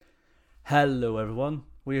Hello everyone,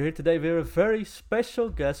 we're here today with a very special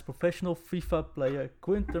guest, professional FIFA player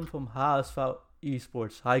Quinten from HSV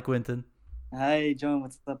Esports. Hi Quinten. Hi, John,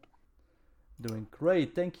 what's up? Doing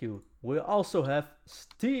great, thank you. We also have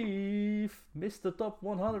Steve, Mr. Top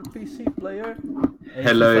 100 PC player in FIFA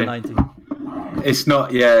Hello. 19. It's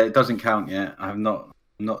not. Yeah, it doesn't count yet. I'm not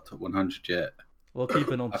top 100 yet. We'll keep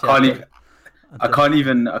it on I chat. can't even. I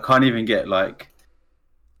until- can't even get like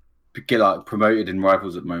promoted in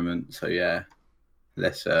rivals at the moment. So yeah,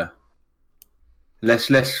 let's quell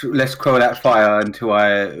that fire until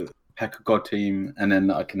I pack a god team, and then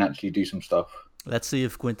I can actually do some stuff. Let's see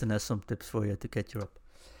if Quinten has some tips for you to get you up.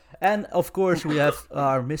 And of course we have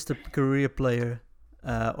our Mr. Career player,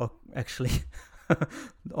 or actually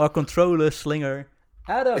our controller slinger,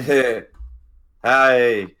 Adam. Hey,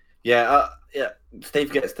 yeah.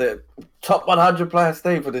 Steve gets the top 100 player.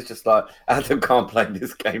 Steve, but it's just like Adam can't play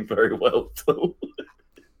this game very well. So.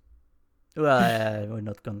 Well, we're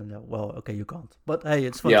not gonna know. Well, okay, you can't. But hey,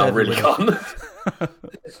 it's fun. Yeah, to I have you really with us. can't.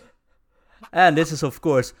 And this is, of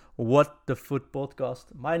course, What the Foot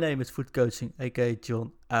podcast. My name is Foot Coaching, aka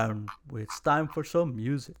John, and it's time for some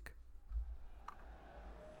music.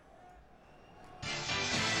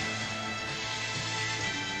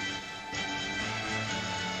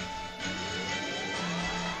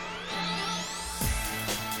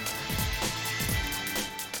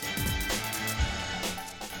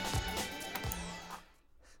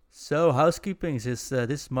 So, housekeeping is this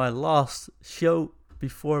is my last show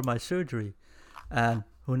before my surgery, and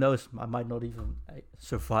who knows, I might not even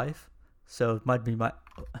survive. So it might be my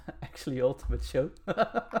actually ultimate show.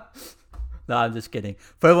 No, I'm just kidding.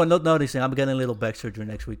 For everyone not noticing, I'm getting a little back surgery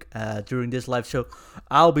next week. During this live show,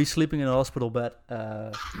 I'll be sleeping in a hospital bed,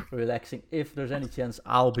 relaxing. If there's any chance,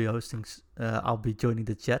 I'll be hosting. I'll be joining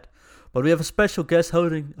the chat. But we have a special guest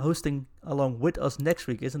hosting along with us next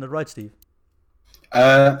week, isn't it right, Steve?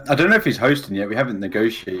 I don't know if he's hosting yet. We haven't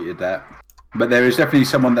negotiated that, but there is definitely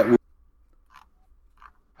someone that will.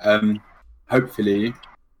 Hopefully,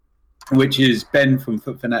 which is Ben from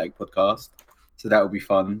Foot Fanatic podcast. So that will be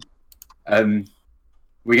fun.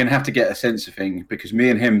 We're gonna have to get a sense of thing because me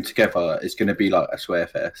and him together is gonna be like a swear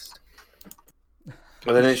fest.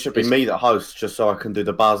 Well, then it should be me that hosts, just so I can do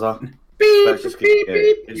the buzzer. Beep, Let's just beep,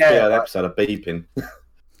 beep. be an episode of beeping.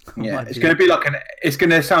 Yeah, it's gonna be like it's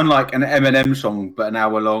gonna sound like an Eminem song, but an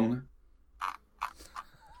hour long.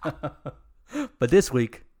 But this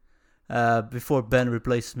week, before Ben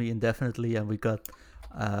replaces me indefinitely, and we got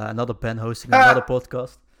another Ben hosting another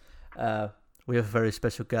podcast, we have a very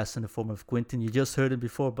special guest in the form of Quinten. You just heard him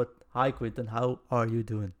before, but hi Quinten, how are you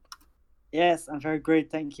doing? Yes, I'm very great.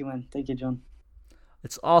 Thank you, man. Thank you, John.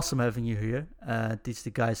 It's awesome having you here. Teach the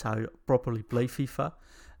guys how to properly play FIFA.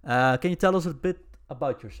 Can you tell us a bit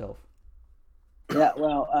about yourself? Yeah,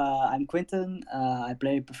 well, I'm Quinten. I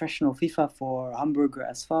play professional FIFA for Hamburger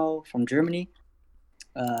SV from Germany.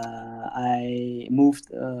 I moved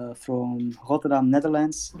from Rotterdam,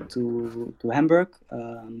 Netherlands to Hamburg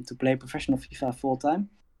to play professional FIFA full time.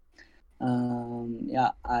 I'm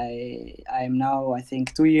now, I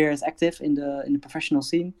think, 2 years active in the professional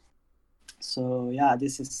scene. So yeah,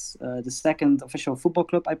 this is the second official football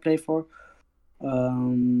club I play for.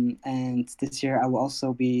 And this year I will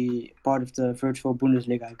also be part of the virtual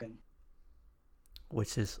Bundesliga again.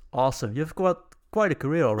 Which is awesome. You've got quite a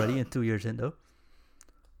career already in 2 years in, though.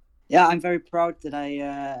 Yeah, I'm very proud that I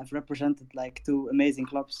have represented like two amazing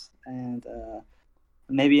clubs, and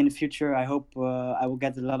maybe in the future I hope I will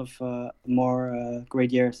get a lot of more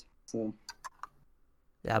great years. So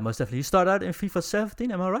Yeah, most definitely. You started out in FIFA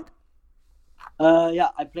 17, am I right? yeah,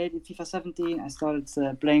 I played in FIFA 17. I started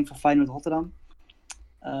playing for Feyenoord Rotterdam.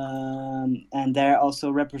 And there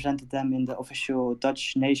also represented them in the official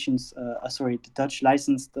Dutch the Dutch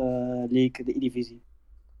licensed league, the Eredivisie.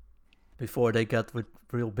 Before they got with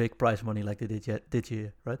real big prize money like they did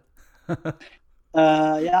you, right?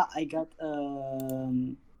 Yeah, I got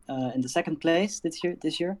in the second place this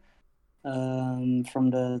year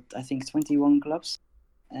from the, I think, 21 clubs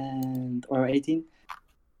or 18.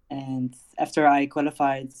 And after I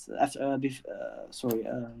qualified,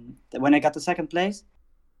 when I got the second place,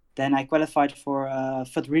 then I qualified for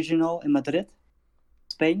FUT Regional in Madrid,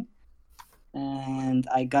 Spain, and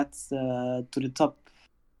I got to the top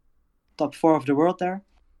 4 of the world there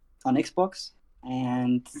on Xbox.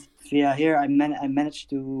 And via here, I managed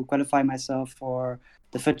to qualify myself for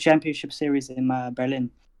the FUT Championship Series in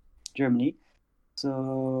Berlin, Germany.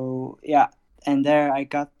 So yeah, and there I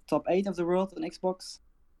got top 8 of the world on Xbox.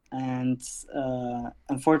 And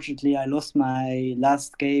unfortunately, I lost my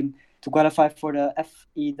last game to qualify for the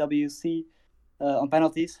FEWC on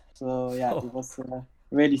penalties. So yeah, it was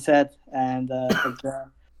really sad, and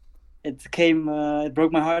it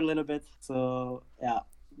broke my heart a little bit. So yeah,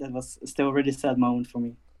 that was still a really sad moment for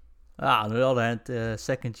me. On the other hand,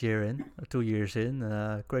 second year in, or 2 years in,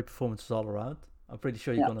 great performances all around. I'm pretty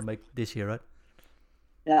sure you're gonna make this year, right?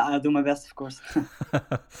 Yeah, I'll do my best, of course.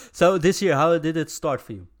 So this year, how did it start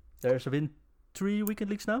for you? There's been 3 weekend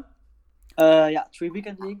leagues now? Yeah, 3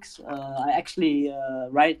 weekend leagues. I actually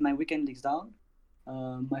write my weekend leagues down.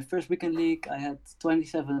 My first weekend league, I had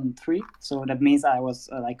 27-3, so that means I was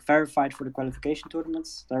verified for the qualification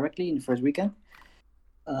tournaments directly in the first weekend.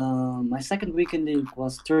 My second weekend league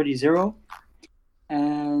was 30-0,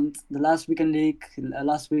 and the last weekend league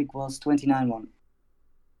last week was 29-1.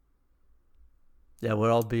 Yeah,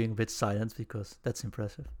 we're all being a bit silent because that's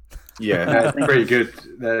impressive. Yeah, That's pretty good.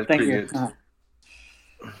 That's Thank pretty you. good.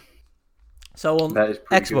 So on That is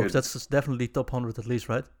pretty Xbox, good. that's definitely top 100 at least,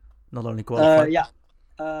 right? Not only qualified. Yeah.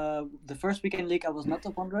 The first weekend league, I was not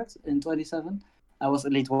top 100 in 27. I was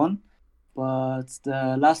Elite 1. But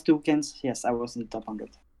the last 2 weekends, yes, I was in the top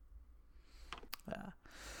 100.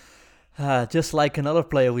 Just like another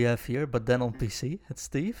player we have here, but then on PC, it's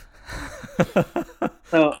Steve.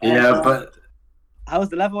 So Yeah, but how's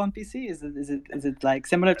the level on PC? Is it like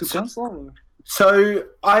similar to console? Or? so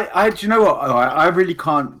I do you know what? I really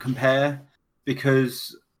can't compare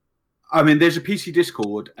because I mean there's a PC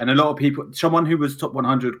Discord and a lot of people. Someone who was top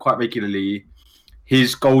 100 quite regularly,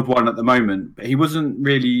 he's gold 1 at the moment, but he wasn't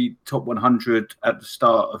really top 100 at the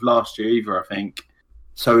start of last year either. I think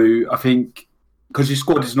so. I think because his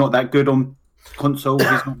squad is not that good on console,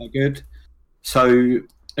 he's not that good. So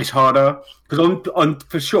it's harder because on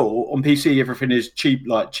for sure on PC everything is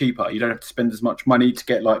cheaper. You don't have to spend as much money to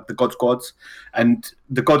get like the God Squads, and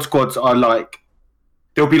the God Squads are like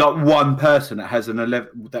there'll be like one person that has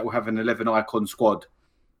that will have an 11 icon squad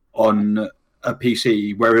on a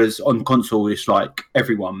PC, whereas on console it's like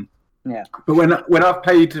everyone. Yeah. But when I've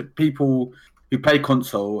played people who play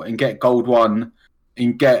console and get gold 1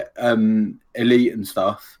 and get elite and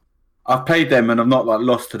stuff, I've played them and I've not like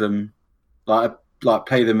lost to them. Like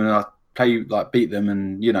play them and I play like beat them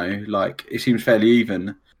and like it seems fairly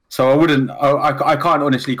even. So I can't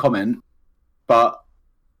honestly comment, but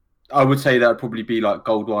I would say that would probably be like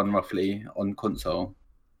gold 1 roughly on console.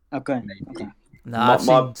 Okay. Maybe. Okay. Nah, I've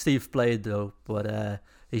seen Steve play it though, but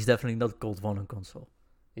he's definitely not gold 1 on console.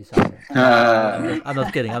 He's higher. I'm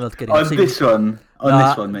not kidding. On this one,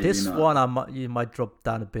 maybe this not. one, you might drop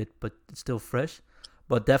down a bit, but it's still fresh.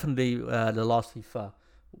 But definitely the last FIFA,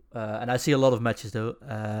 and I see a lot of matches though.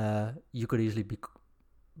 You could easily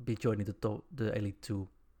be joining the Elite 2,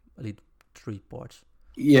 Elite 3 parts.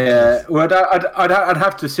 Yeah, well, I'd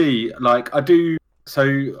have to see. Like, I do.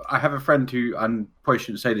 So I have a friend who I probably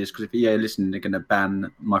shouldn't say this because if EA listen, they're gonna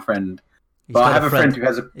ban my friend. He's But got I have a friend who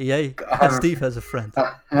has a. EA. Steve has a friend.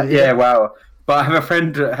 Yeah, wow. But I have a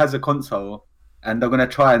friend that has a console, and I'm gonna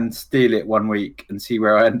try and steal it one week and see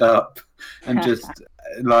where I end up, and just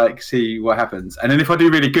like see what happens. And then if I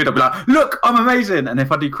do really good, I'll be like, "Look, I'm amazing!" And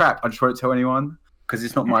if I do crap, I just won't tell anyone because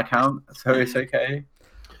it's not my account, so it's okay.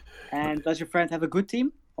 And does your friend have a good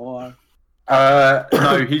team or? No,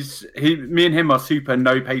 me and him are super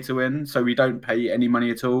no pay to win, so we don't pay any money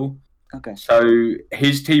at all. Okay. So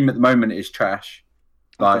his team at the moment is trash,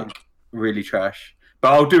 like really trash.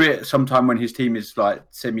 But I'll do it sometime when his team is like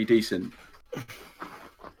semi decent.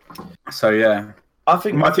 So yeah, I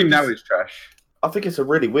think my team now is trash. I think it's a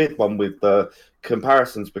really weird one with the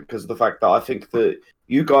comparisons because of the fact that I think that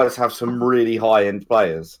you guys have some really high end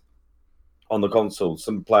players on the console.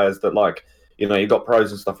 Some players that you've got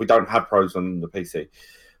pros and stuff. We don't have pros on the PC,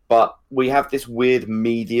 but we have this weird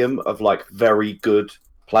medium of like very good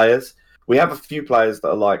players. We have a few players that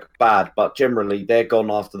are like bad, but generally they're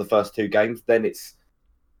gone after the first 2 games. Then it's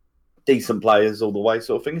decent players all the way,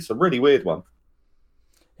 sort of thing. It's a really weird one.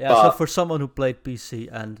 Yeah, so for someone who played PC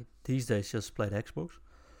and these days just played Xbox,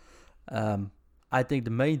 I think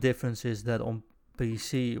the main difference is that on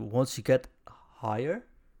PC, once you get higher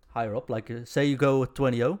up, like say you go with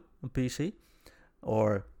 20-0 on PC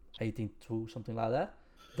or 18-2, something like that,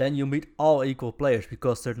 then you meet all equal players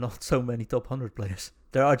because there are not so many top 100 players.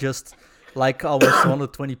 There are just like almost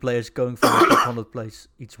 120 players going for the top 100 place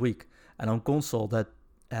each week. And on console, that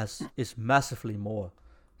is massively more.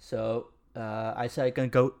 So I say I can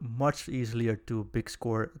go much easier to a big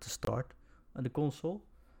score at the start on the console.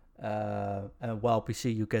 And while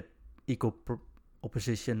PC, you get equal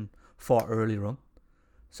opposition far earlier on.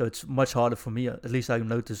 So it's much harder for me, at least I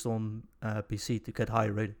noticed on PC, to get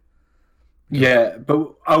higher rated. Yeah,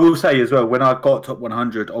 but I will say as well, when I got top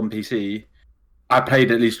 100 on PC, I played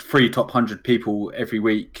at least 3 top 100 people every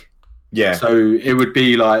week. Yeah. So it would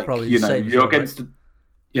be like, Probably you're well, against... right?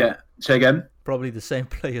 Yeah. Say again. Probably the same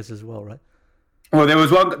players as well, right? Well,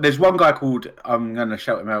 there's one guy called. I'm gonna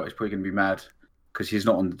shout him out. He's probably gonna be mad because he's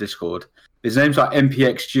not on the Discord. His name's like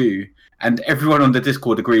MPXG, and everyone on the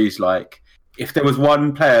Discord agrees. Like, if there was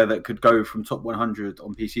one player that could go from top 100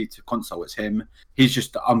 on PC to console, it's him. He's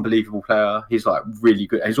just an unbelievable player. He's like really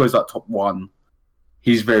good. He's always like top 1.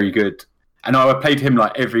 He's very good. And I played him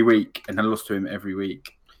like every week, and I lost to him every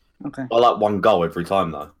week. Okay. I like 1 goal every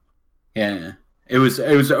time though. Yeah, it was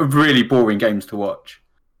a really boring games to watch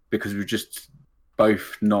because we were just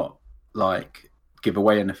both not like give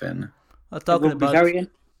away anything. It will be very Kim.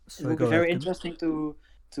 interesting to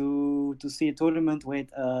see a tournament with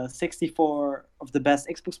 64 of the best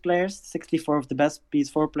Xbox players, 64 of the best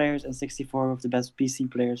PS4 players, and 64 of the best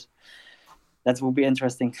PC players. That will be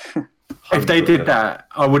interesting. If they did that,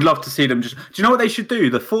 I would love to see them just. Do you know what they should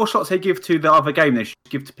do? The 4 shots they give to the other game, they should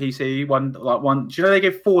give to PC. One. Do you know they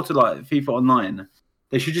give 4 to like FIFA Online?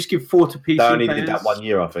 They should just give 4 to PC. They only players. did that 1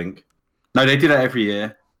 year, I think. No, they do that every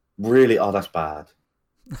year. Really? Oh, that's bad.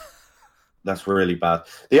 That's really bad.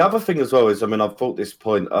 The other thing as well is, I mean, I've thought this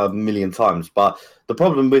point a million times, but the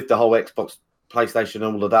problem with the whole Xbox, PlayStation, and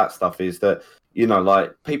all of that stuff is that, you know,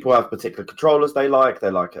 like, people have particular controllers they like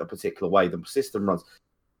a particular way the system runs.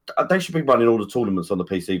 They should be running all the tournaments on the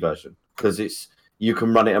PC version because you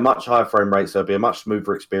can run it at a much higher frame rate, so it'll be a much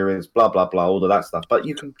smoother experience, blah, blah, blah, all of that stuff. But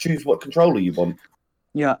you can choose what controller you want.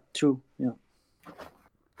 Yeah, true. Yeah.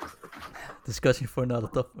 Discussion for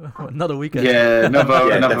another weekend. Yeah, another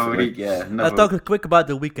definitely. week. Yeah. I'll talk quick about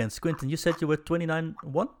the weekends. Quinten, you said you were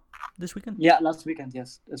 29-1 this weekend? Yeah, last weekend.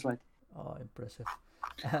 Yes, that's right. Oh, impressive.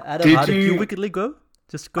 Adam, how did you Wicked League go?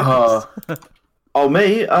 Just quick. Oh,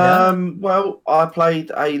 me? Yeah. Well, I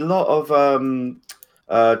played a lot of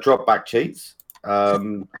drop back cheats.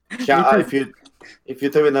 Shout out if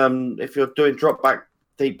you're doing drop back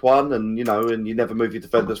deep 1 and you never move your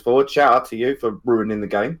defenders forward. Shout out to you for ruining the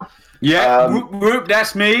game. Yeah, whoop,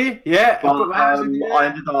 that's me. Yeah, but, I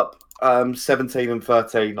ended up 17 and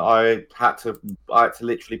 13. I had to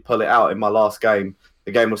literally pull it out in my last game.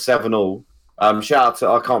 The game was 7-7. Shout out to,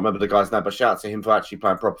 I can't remember the guy's name, but shout out to him for actually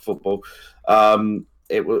playing proper football.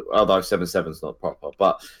 It was, although 7-7's not proper,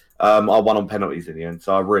 but I won on penalties in the end,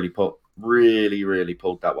 so I really pulled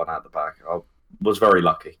that one out of the bag. I was very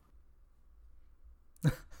lucky.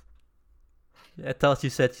 Yeah, I thought you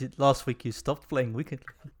said last week you stopped playing Wicked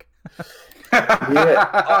League.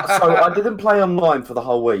 Yeah, so I didn't play online for the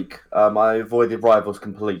whole week. I avoided rivals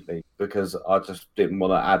completely because I just didn't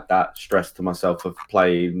want to add that stress to myself of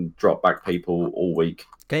playing drop back people all week.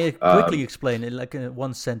 Can you quickly explain in like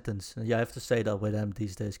one sentence? Yeah, I have to say that with him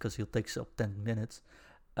these days because he'll take up 10 minutes.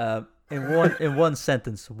 In one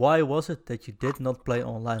sentence, why was it that you did not play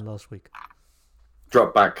online last week?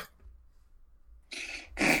 Drop back.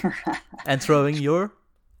 And throwing your...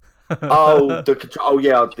 I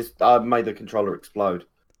made the controller explode.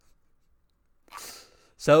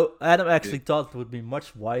 So Adam actually thought it would be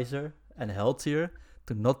much wiser and healthier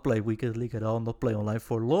to not play Wicked League at all, not play online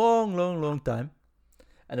for a long time.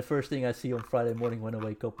 And the first thing I see on Friday morning when I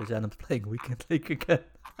wake up is Adam playing Wicked League again.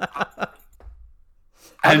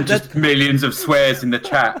 And just millions of swears in the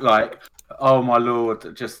chat, like, oh my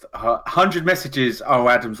lord, just 100 messages. Oh,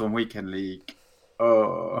 Adam's on Weekend League.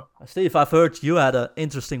 Oh, Steve, I've heard you had an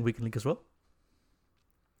interesting Weekend League as well.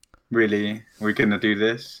 Really? We're gonna do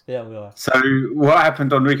this? Yeah, we are. So what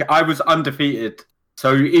happened on weekend? I was undefeated.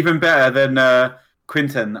 So even better than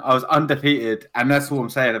Quinten. I was undefeated, and that's all I'm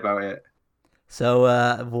saying about it.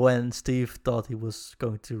 So when Steve thought he was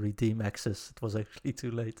going to redeem access, it was actually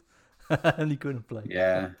too late, and he couldn't play.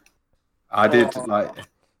 Yeah, I did.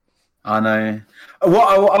 I know.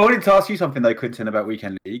 What I wanted to ask you something though, Quinten, about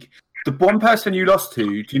Weekend League. The one person you lost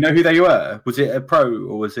to, do you know who they were? Was it a pro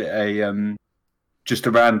or was it a just a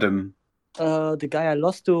random? The guy I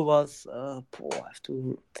lost to was I have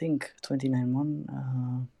to think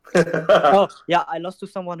 29-1. Oh yeah, I lost to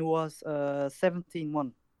someone who was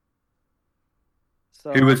 17-1.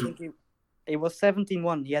 So Who was? It was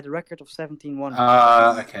 17-1. He had a record of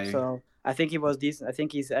 17-1. Okay. So I think he was decent. I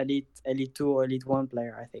think he's elite 2 or elite 1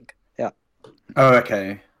 player. I think. Yeah. Oh,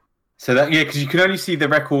 okay. So that because you can only see the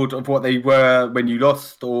record of what they were when you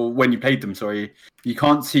lost or when you played them. Sorry, you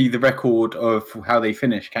can't see the record of how they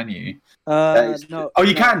finished, can you? No. Oh,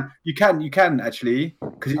 you can. You can actually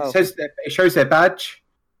because it says that it shows their badge.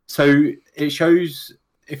 So it shows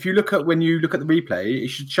if you look at when you look at the replay, it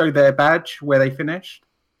should show their badge where they finished.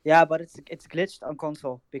 Yeah, but it's glitched on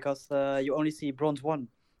console because you only see bronze 1.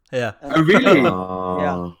 Yeah. Oh really?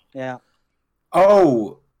 Yeah.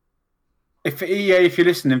 Oh. If EA, if you're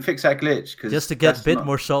listening, fix that glitch. Cause Just to get a that's bit not-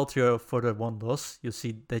 more saltier for the one loss, you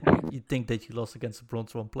see that you think that you lost against a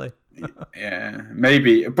bronze one play. Yeah,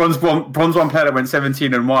 maybe bronze one player that went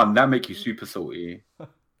 17-1. That make you super salty.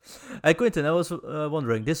 Hey Quinten, I was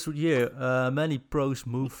wondering, this year many pros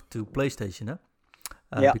moved to PlayStation, huh?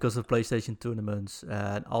 Yeah. Because of PlayStation tournaments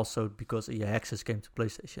and also because EA Access came to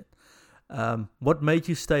PlayStation. What made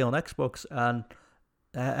you stay on Xbox, and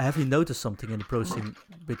have you noticed something in the pro scene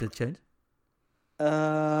with the change?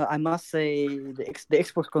 I must say the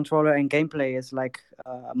Xbox controller and gameplay is like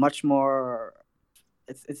much more.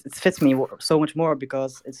 It fits me so much more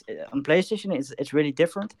because it's on PlayStation. It's really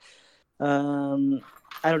different.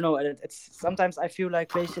 I don't know. It's sometimes I feel like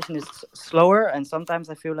PlayStation is slower, and sometimes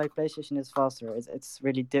I feel like PlayStation is faster. It's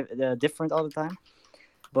really different all the time.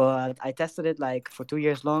 But I tested it like for 2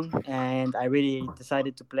 years long, and I really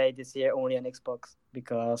decided to play this year only on Xbox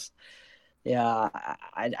because, yeah,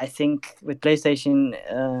 I think with PlayStation,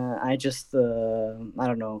 I just I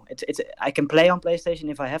don't know. It's I can play on PlayStation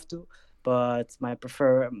if I have to, but I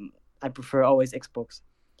prefer always Xbox.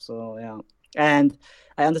 So yeah, and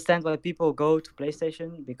I understand why people go to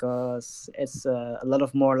PlayStation because it's a lot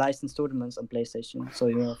of more licensed tournaments on PlayStation, so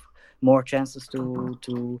you have more chances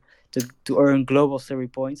to earn global series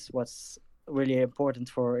points. What's really important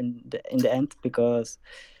for in the end because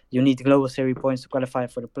you need global series points to qualify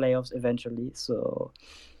for the playoffs eventually. So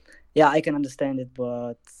yeah, I can understand it,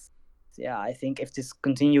 but yeah, I think if this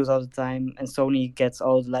continues all the time and Sony gets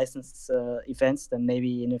all the licensed events, then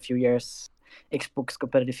maybe in a few years, Xbox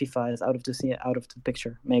competitive FIFA is out of the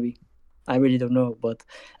picture. Maybe I really don't know, but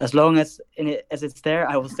as long as it's there,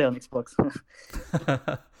 I will stay on Xbox.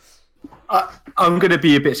 I'm going to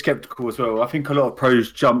be a bit skeptical as well. I think a lot of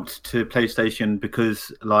pros jumped to PlayStation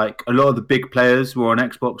because, like, a lot of the big players were on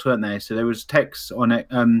Xbox, weren't they? So there was Tex on it.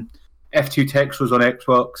 F2 Tex was on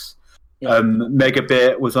Xbox. Yeah.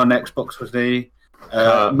 Megabit was on Xbox, was he?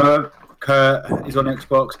 Kurt is on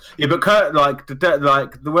Xbox. Yeah, but Kurt, like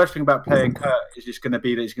the worst thing about playing Kurt is just going to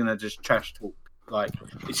be that he's going to just trash talk. Like,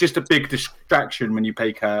 it's just a big distraction when you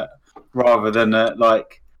play Kurt, rather than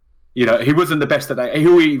like, you know, he wasn't the best at that.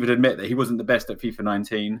 He'll even admit that he wasn't the best at FIFA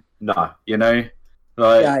 19. No. You know,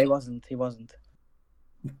 like, Yeah, he wasn't.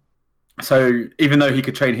 So even though he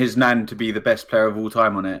could train his nan to be the best player of all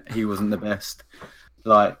time on it, he wasn't the best.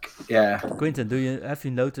 Like, yeah. Quinten, have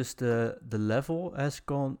you noticed the level has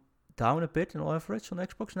gone down a bit in average on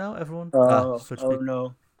Xbox now? Everyone? Oh so to speak.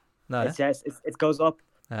 no! No, It goes up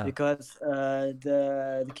yeah? because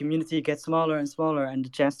the community gets smaller and smaller, and the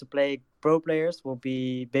chance to play pro players will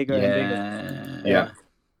be bigger and bigger. Yeah.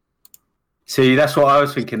 See, that's what I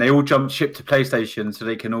was thinking. They all jumped ship to PlayStation so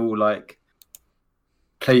they can all like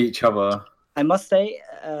play each other. I must say,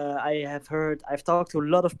 I've talked to a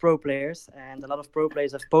lot of pro players, and a lot of pro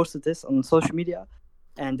players have posted this on social media,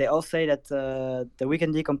 and they all say that the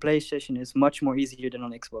Weekend League on PlayStation is much more easier than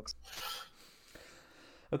on Xbox.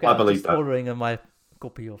 Okay, I I'm believe just that. ordering my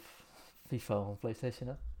copy of FIFA on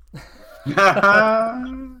PlayStation.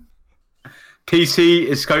 Huh?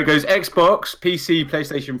 PC goes Xbox, PC,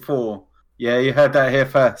 PlayStation 4. Yeah, you heard that here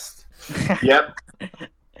first. Yep.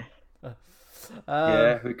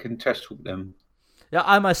 Yeah, we can trash talk them. Yeah,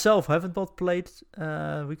 I myself haven't not played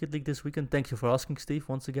Weekend League this weekend. Thank you for asking, Steve,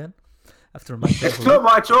 once again. After my It's not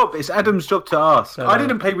my job. It's Adam's job to ask. So, I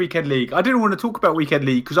didn't play Weekend League. I didn't want to talk about Weekend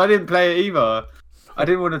League because I didn't play it either. I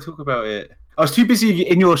didn't want to talk about it. I was too busy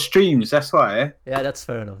in your streams. That's why. Yeah, that's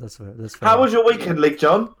fair enough. That's fair. How was your weekend league,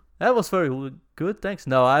 John? That was very good. Thanks.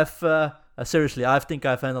 No, I've seriously, I think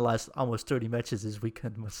I've analyzed almost 30 matches this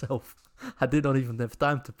weekend myself. I did not even have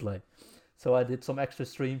time to play, so I did some extra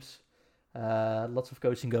streams. Lots of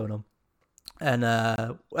coaching going on. And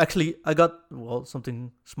actually, I got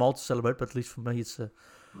something small to celebrate, but at least for me, it's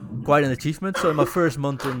quite an achievement. So in my first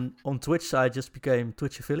month on Twitch, I just became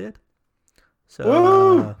Twitch affiliate.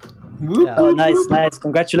 So yeah. Oh, nice.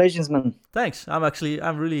 Congratulations, man. Thanks.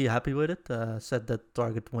 I'm really happy with it. Set that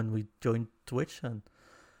target when we joined Twitch, and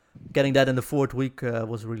getting that in the 4th week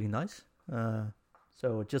was really nice.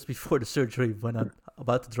 So just before the surgery, when I'm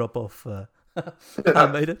about to drop off, I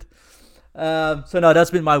made it. So no, that's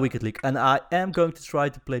been my Weekend League, and I am going to try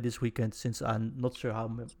to play this weekend since I'm not sure how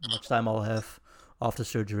much time I'll have after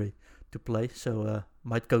surgery to play. So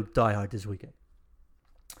might go die hard this weekend.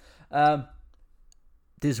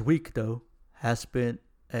 This week though has been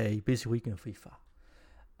a busy week in FIFA,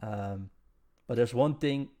 but there's one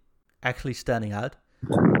thing actually standing out,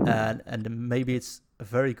 and maybe it's a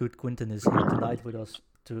very good Quinten is here tonight with us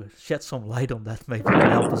to shed some light on that. Maybe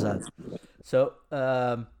can help us out. So.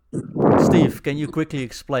 Steve, can you quickly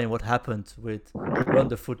explain what happened with Run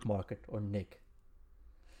the Foot Market or Nick?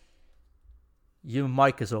 your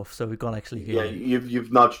mic is off, so we can't actually hear Yeah, you.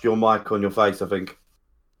 you've nudged your mic on your face, I think.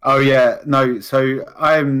 Oh yeah, no. So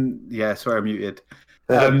sorry, I'm muted.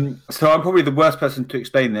 So I'm probably the worst person to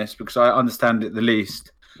explain this because I understand it the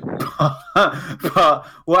least. But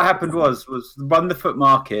what happened was Run the Foot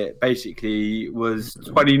Market basically was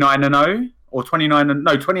 29-0 or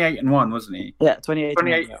 28-1, wasn't he? Yeah, 28.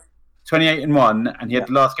 28-1, and he had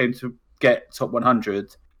the last game to get top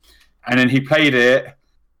 100, and then he played it.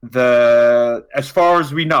 As far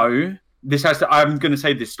as we know, I'm going to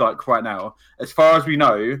say this like right now. As far as we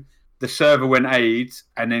know, the server went AIDS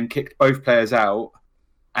and then kicked both players out,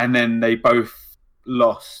 and then they both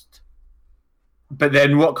lost. But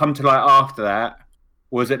then what come to light after that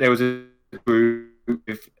was that there was a group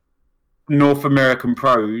of North American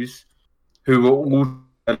pros who were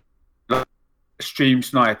all stream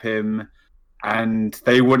snipe him, and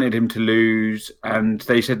they wanted him to lose, and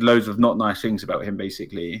they said loads of not nice things about him,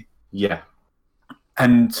 basically. Yeah.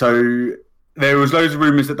 And so there was loads of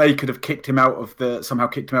rumours that they could have somehow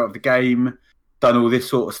kicked him out of the game, done all this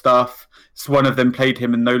sort of stuff. So one of them played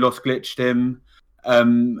him and no loss glitched him.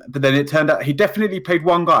 But then it turned out he definitely played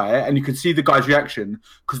one guy, and you could see the guy's reaction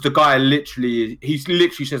because the guy literally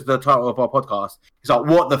says the title of our podcast. He's like,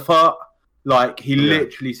 "What the fuck?" Like he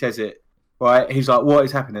literally says it, right? He's like, "What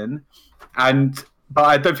is happening?" But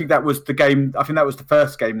I don't think that was the game. I think that was the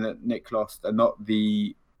first game that Nick lost, and not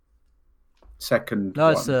the second. No,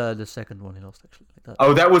 one. it's the second one he lost actually. Like that.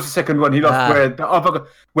 Oh, that was the second one he lost, where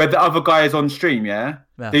the other guy is on stream. Yeah.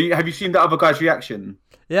 Have you seen the other guy's reaction?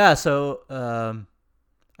 Yeah. So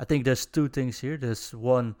I think there's two things here. There's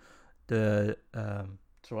one, the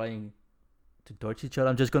trying to dodge each other.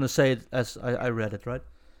 I'm just gonna say it as I read it, right?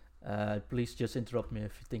 Please just interrupt me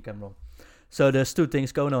if you think I'm wrong. So there's two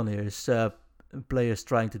things going on here. Is players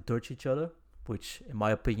trying to dodge each other, which in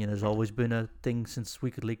my opinion has always been a thing since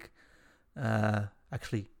Wicked League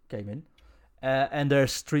actually came in. And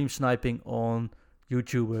there's stream sniping on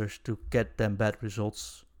YouTubers to get them bad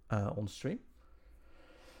results on stream.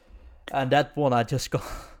 And that one I just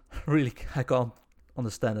I can't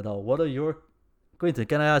understand at all. What are your... Quinten,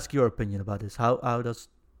 can I ask your opinion about this? What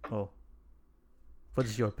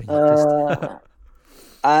is your opinion?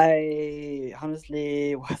 I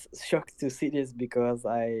honestly was shocked to see this because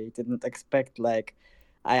I didn't expect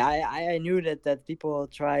I knew that people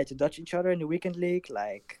try to dodge each other in the weekend league,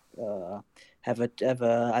 like have a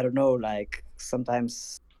I don't know, like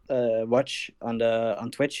sometimes watch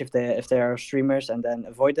on Twitch if they are streamers and then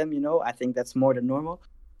avoid them. I think that's more than normal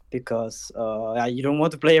because you don't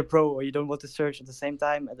want to play a pro or you don't want to search at the same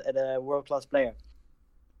time at a world-class player.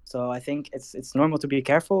 So I think it's normal to be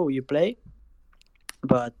careful when you play.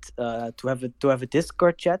 But to have a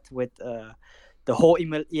Discord chat with the whole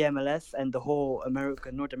EMLS and the whole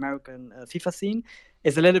North American FIFA scene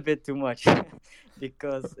is a little bit too much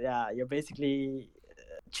because you're basically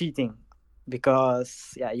cheating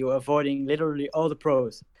because you're avoiding literally all the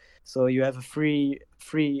pros, so you have a free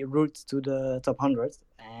route to the top 100,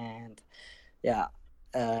 and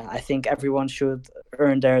I think everyone should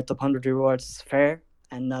earn their top 100 rewards fair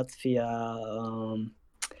and not via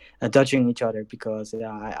dodging each other because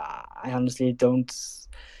I honestly don't.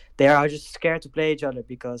 They are just scared to play each other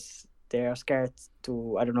because they are scared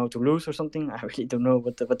to to lose or something. I really don't know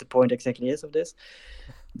what the point exactly is of this,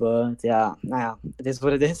 but it is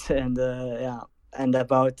what it is. And and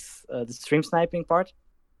about the stream sniping part,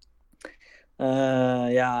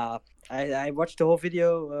 I watched the whole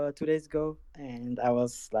video 2 days ago, and I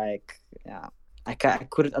was like, I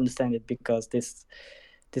couldn't understand it because this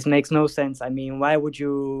makes no sense. I mean, why would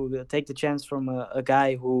you take the chance from a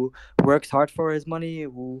guy who works hard for his money,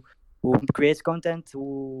 who creates content,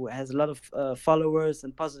 who has a lot of followers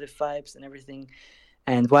and positive vibes and everything,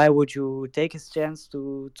 and why would you take his chance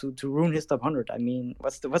to ruin his top 100? I mean,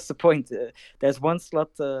 what's the point? There's one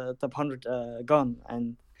slot top 100 gone,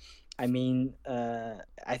 and I mean,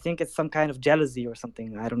 I think it's some kind of jealousy or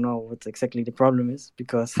something. I don't know what exactly the problem is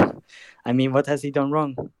because, I mean, what has he done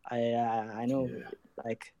wrong? I know. Yeah.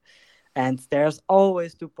 And there's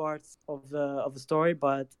always two parts of the story,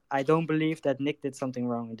 but I don't believe that Nick did something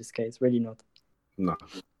wrong in this case. Really not. No.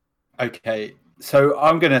 Okay, so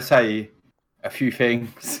I'm gonna say a few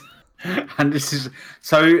things, and this is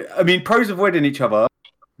so. I mean, pros avoiding each other.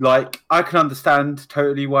 Like, I can understand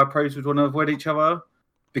totally why pros would want to avoid each other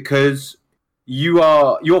because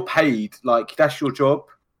you're paid. Like, that's your job.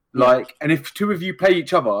 Like, and if two of you play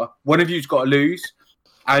each other, one of you's got to lose,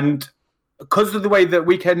 and because of the way that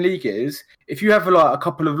weekend league is, if you have like a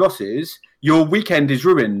couple of losses, your weekend is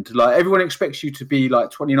ruined. Like, everyone expects you to be like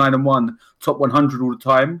 29-1, top 100 all the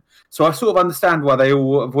time. So I sort of understand why they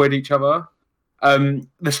all avoid each other.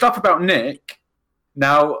 The stuff about Nick,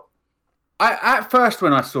 Now, at first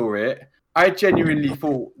when I saw it, I genuinely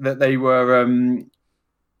thought that they were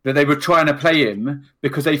trying to play him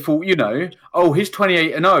because they thought, oh, he's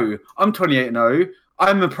 28-0, I'm 28-0,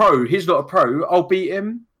 I'm a pro, he's not a pro, I'll beat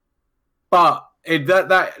him. But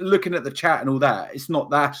that looking at the chat and all that,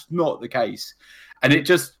 that's not the case, and it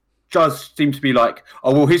just does seem to be like,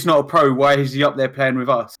 oh well, he's not a pro, why is he up there playing with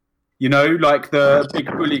us? Like the big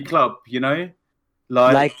bully club,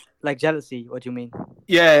 like jealousy. What do you mean?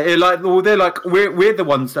 Yeah, they're like we're the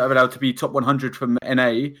ones that are allowed to be top 100 from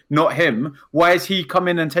NA, not him. Why is he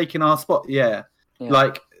coming and taking our spot? Yeah.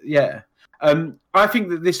 I think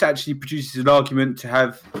that this actually produces an argument to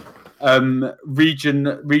have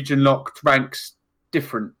region locked ranks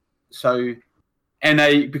different. So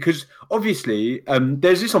NA, because obviously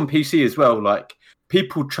there's this on PC as well. Like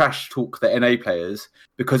people trash talk the NA players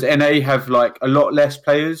because NA have like a lot less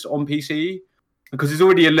players on PC. Because there's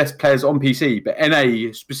already less players on PC, but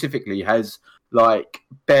NA specifically has like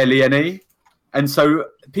barely any. And so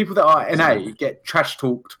people that are NA get trash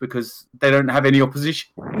talked because they don't have any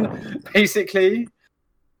opposition, basically.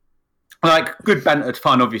 Like good bantered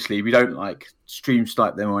fun, obviously. We don't like stream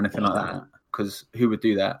snipe them or anything like that, because who would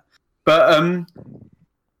do that? But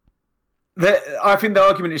I think the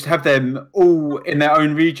argument is to have them all in their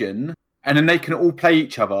own region, and then they can all play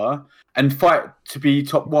each other and fight to be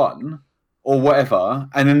top 1. Or whatever,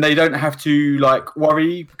 and then they don't have to like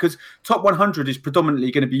worry, because top 100 is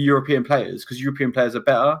predominantly going to be European players, because European players are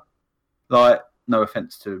better. Like, no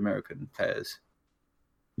offense to American players,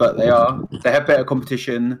 but they have better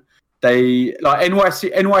competition. They like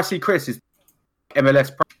NYC Chris is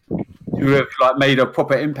MLS pro, who have like made a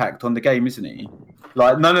proper impact on the game, isn't he?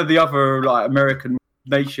 Like none of the other like American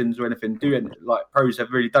nations or anything like pros have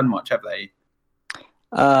really done much, have they?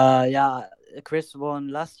 Yeah. Chris won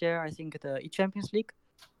last year, I think, the E-Champions League.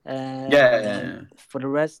 For the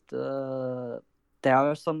rest, there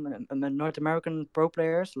are some North American pro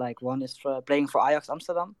players. Like one is playing for Ajax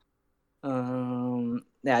Amsterdam.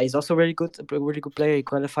 He's also really good player. He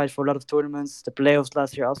qualified for a lot of tournaments, the playoffs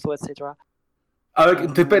last year also, etc.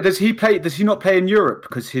 But does he play? Does he not play in Europe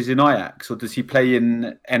because he's in Ajax, or does he play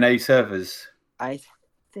in NA servers? I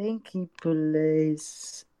think he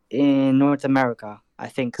plays in North America. I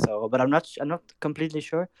think so, but I'm not completely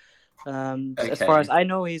sure. As far as I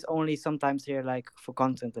know, he's only sometimes here like for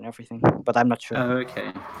content and everything, but I'm not sure.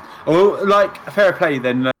 Okay. Well, like fair play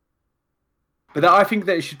then. But I think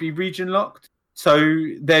that it should be region locked. So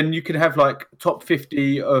then you can have like top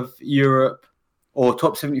 50 of Europe, or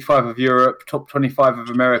top 75 of Europe, top 25 of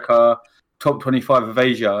America, top 25 of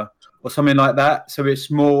Asia, or something like that. So it's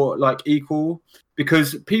more like equal.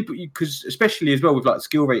 Because especially as well with like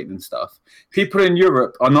skill rating and stuff, people in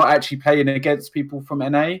Europe are not actually playing against people from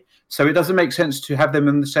NA, so it doesn't make sense to have them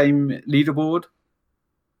in the same leaderboard.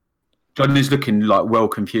 John is looking like well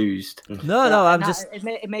confused.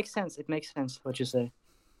 It makes sense. It makes sense what you say.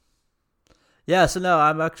 Yeah. So no,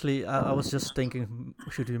 I was just thinking,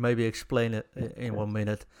 should we maybe explain it in 1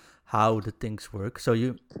 minute how the things work? So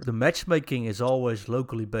the matchmaking is always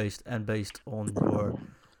locally based and based on your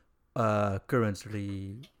current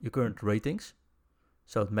ratings,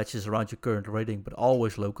 so it matches around your current rating, but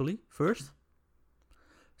always locally first.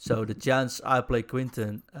 So the chance I play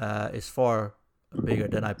Quinten is far bigger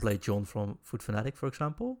than I play John from Foot Fanatic, for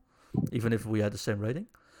example, even if we had the same rating.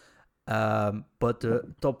 But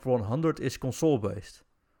the top 100 is console based,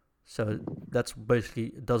 so that's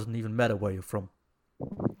basically, it doesn't even matter where you're from.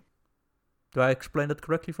 Do I explain that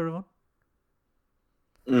correctly for everyone?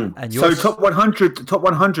 And so top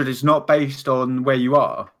 100 is not based on where you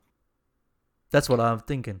are. That's what I'm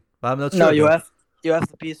thinking, but I'm not sure. No, you have the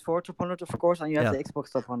PS4 top 100, of course, and you have the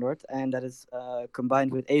Xbox top 100, and that is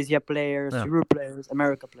combined with Asia players, Europe players,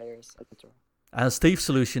 America players, etc. And Steve's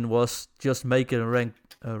solution was just make a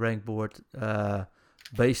rank board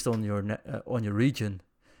based on your region,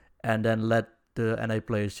 and then let the NA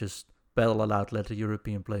players just battle it out, let the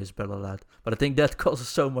European players battle it out. But I think that causes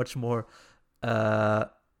so much more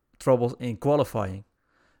trouble in qualifying,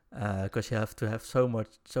 because you have to have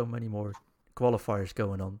so many more qualifiers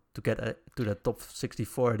going on to get to the top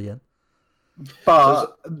 64 at the end.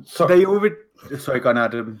 But they already. Sorry, go on,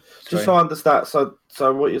 Adam. Just so I understand. So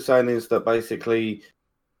what you're saying is that basically,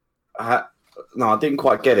 no, I didn't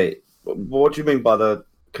quite get it. What do you mean by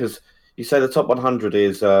because you say the top 100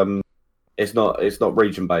 is it's not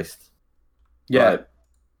region based. Yeah.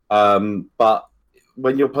 Right? But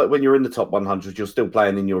when you're in the top 100, you're still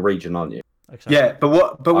playing in your region, aren't you? Exactly. Yeah, but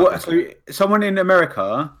what? So someone in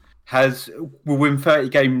America will win 30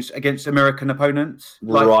 games against American opponents,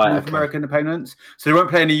 American opponents. So they won't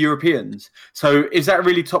play any Europeans. So is that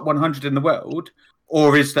really top 100 in the world,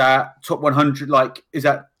 or is that top 100? Like, is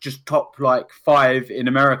that just top like 5 in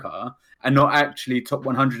America and not actually top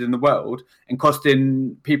 100 in the world, and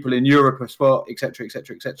costing people in Europe a spot, etc.,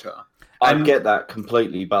 etc., etc.? I get that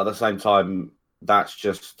completely, but at the same time, that's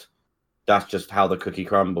just how the cookie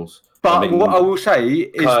crumbles. But what I will say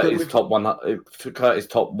is Kurt is top one. Kurt is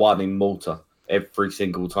top 1 in Malta every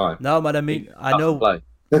single time. No, but I mean, I know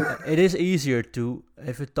it is easier to,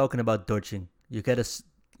 if you're talking about dodging, you get a.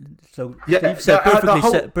 So Yeah,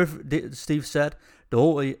 Steve said the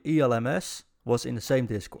whole ELMS was in the same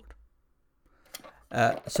Discord,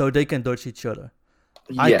 so they can dodge each other.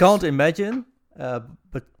 Yes. I can't imagine,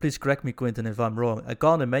 but please correct me, Quinten, if I'm wrong. I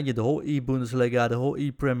can't imagine the whole E-Bundesliga, the whole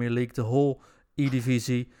E-Premier League, the whole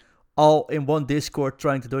E-Divisie, all in one Discord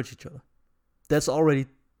trying to dodge each other. That's already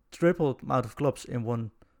triple amount of clubs in one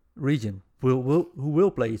region who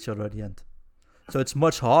will play each other at the end. So it's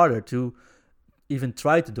much harder to even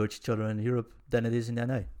try to dodge each other in Europe than it is in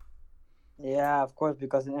NA. Yeah, of course,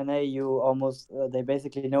 because in NA you almost they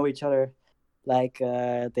basically know each other, like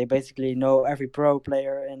they basically know every pro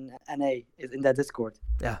player in NA is in that Discord.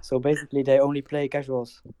 Yeah. So basically they only play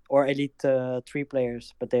casuals or elite 3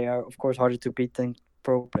 players, but they are of course harder to beat than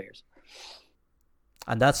pro players.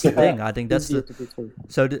 And that's the thing. I think that's Easier the. to beat too.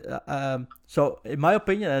 So in my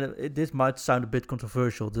opinion, and this might sound a bit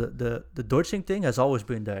controversial, the dodging thing has always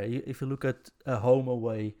been there. If you look at home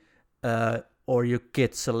away, or your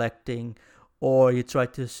kid selecting, or you try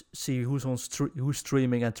to see who's who's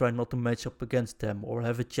streaming and try not to match up against them, or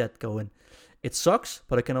have a chat going, it sucks,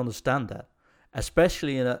 but I can understand that,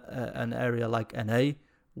 especially in an area like NA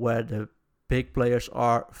where the big players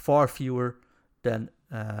are far fewer than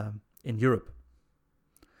in Europe.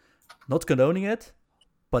 Not condoning it,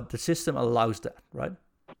 but the system allows that, right?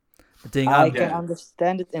 The thing I can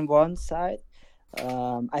understand it in one side.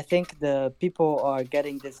 I think the people are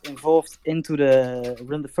getting this involved into the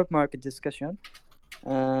run the FUT market discussion,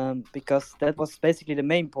 because that was basically the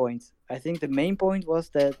main point. I think the main point was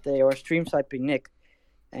that they are stream sniping Nick,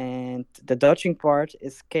 and the dodging part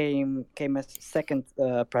came as second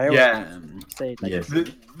priority. Yeah. Say it like Yes.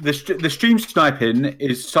 The stream sniping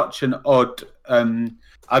is such an odd.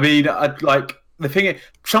 I mean, the thing is,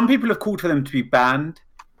 some people have called for them to be banned,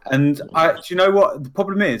 and do you know what the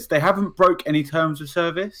problem is? They haven't broke any terms of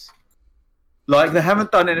service. Like, they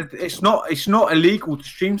haven't done anything. It's not illegal to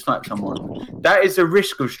stream snipe someone. That is a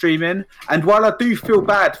risk of streaming. And while I do feel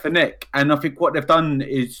bad for Nick, and I think what they've done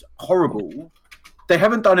is horrible, they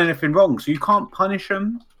haven't done anything wrong, so you can't punish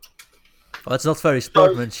them. Well, it's not very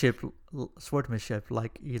sportsmanship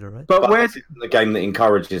like either, right? But But where's this isn't a game that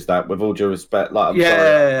encourages that, with all due respect. Like, I'm sorry.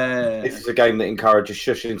 yeah? This is a game that encourages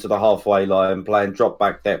shushing to the halfway line, playing drop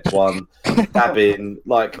back depth 1, dabbing.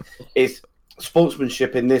 Like, it's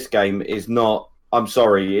sportsmanship in this game is not. I'm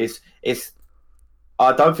sorry. It's.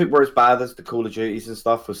 I don't think we're as bad as the Call of Duties and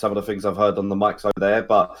stuff with some of the things I've heard on the mics over there.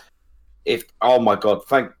 But oh my God,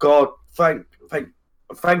 thank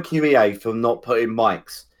you EA for not putting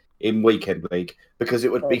mics in Weekend League, because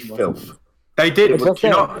it would be filth. They did. It was You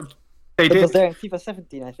there. know, they It was did. there in FIFA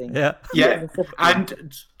 17, I think. Yeah. Yeah.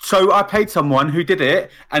 And so I paid someone who did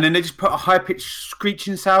it, and then they just put a high pitched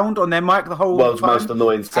screeching sound on their mic the whole World's time. most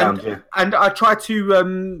annoying sound. And, Yeah. and I tried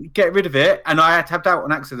to get rid of it, and I had tapped out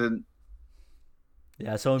on accident.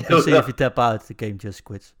 Yeah, so on PC, if you tap out, the game just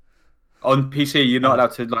quits. On PC, you're not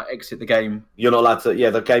allowed to exit the game. You're not allowed to.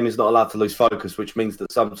 Yeah, the game is not allowed to lose focus, which means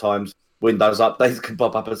that sometimes Windows updates can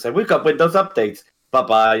pop up and say, "We've got Windows updates. Bye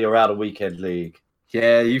bye. You're out of Weekend League."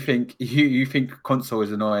 Yeah, you think console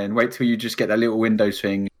is annoying. Wait till you just get that little Windows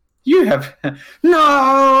thing. You have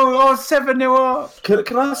no 7-0 up.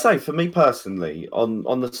 Can I say, for me personally,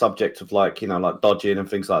 on the subject of like dodging and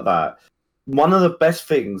things like that, one of the best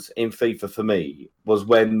things in FIFA for me was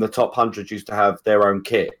when the top 100 used to have their own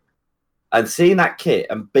kit, and seeing that kit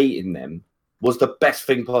and beating them was the best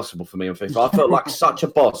thing possible for me in FIFA. I felt like such a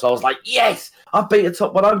boss. I was like, yes, I beat a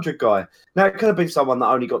top 100 guy. Now, it could have been someone that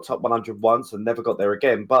only got top 100 once and never got there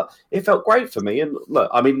again, but it felt great for me. And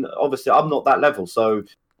look, I mean, obviously, I'm not that level, so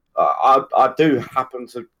I do happen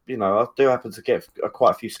to, get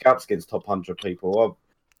quite a few scalps against top 100 people. I'm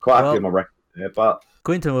quite happy with my record there, but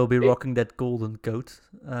Quinten will be rocking that golden coat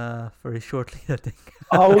very shortly, I think.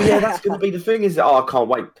 oh yeah, that's going to be the thing. I can't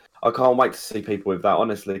wait. I can't wait to see people with that.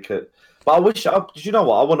 Honestly, but I wish. Did you know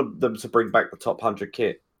what? I wanted them to bring back the top 100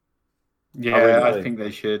 kit. Yeah, I think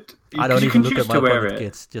they should. I don't You even can look choose at to my wear opponent it.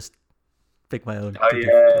 kits. Just pick my own. Oh,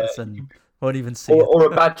 yeah. And won't even see it. Or a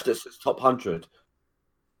badge that says top 100.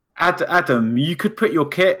 Adam, you could put your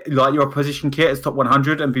kit, like your opposition kit, as top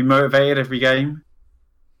 100 and be motivated every game.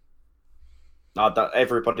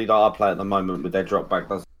 Everybody that I play at the moment with their drop back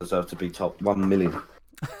does deserve to be top 1 million.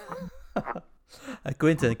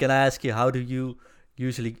 Quinten, can I ask you, how do you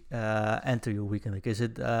usually enter your weekend league? Is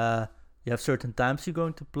it you have certain times you're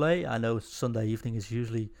going to play? I know Sunday evening is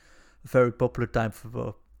usually a very popular time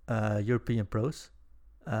for European pros.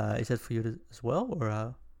 Is that for you as well,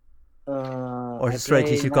 or is it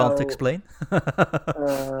strategies you can't explain?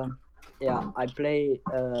 Yeah, I play.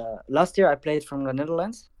 Last year I played from the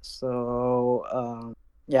Netherlands, so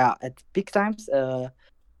at peak times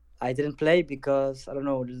I didn't play because I don't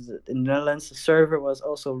know. In the Netherlands, the server was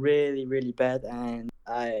also really, really bad, and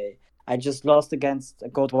I just lost against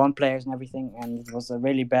Gold 1 players and everything, and it was a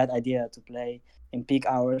really bad idea to play in peak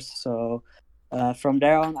hours. So from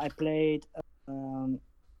there on, I played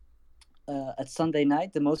at Sunday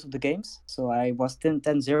night the most of the games. So I was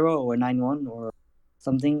 10-0 or 9-1 or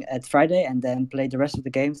something at Friday, and then played the rest of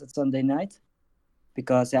the games at Sunday night.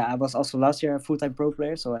 Because I was also last year a full-time pro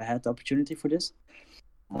player, so I had the opportunity for this.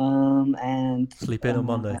 And sleep in on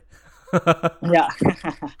Monday. Yeah.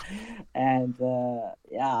 And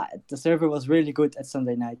the server was really good at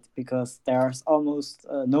Sunday night because there's almost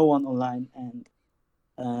no one online. And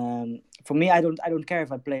for me, I don't care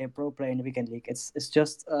if I play a pro player in the weekend league. It's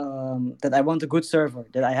just that I want a good server,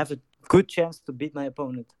 that I have a good chance to beat my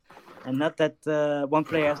opponent, and not that one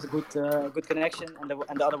player has a good connection and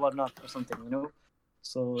the other one not, or something, you know.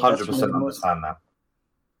 So 100% understand that.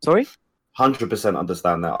 Sorry? 100%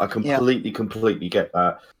 understand that. I completely get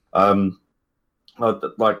that.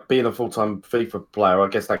 Like being a full-time FIFA player, I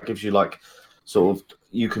guess that gives you like sort of,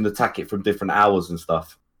 you can attack it from different hours and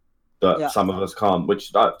stuff that some of us can't,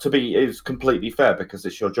 which to be is completely fair because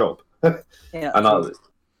it's your job. Yeah. And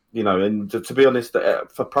and to be honest,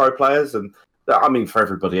 for pro players, and I mean for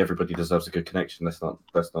everybody deserves a good connection. Let's not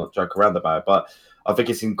joke around about it. But I think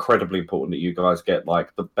it's incredibly important that you guys get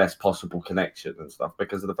like the best possible connection and stuff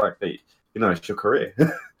because of the fact that it's your career.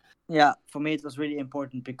 Yeah, for me it was really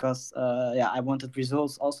important because I wanted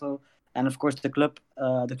results also, and of course the club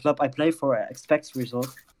I play for expects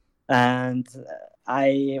results, and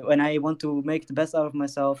when I want to make the best out of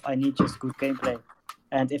myself, I need just good gameplay.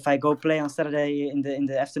 And if I go play on Saturday in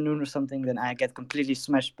the afternoon or something, then I get completely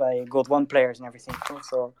smashed by Gold 1 players and everything.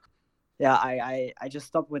 So I just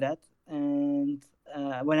stopped with that. And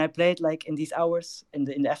when I played like in these hours in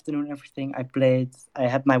the afternoon and everything, I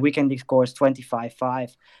had my weekend league scores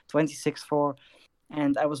 25-5, 26-4,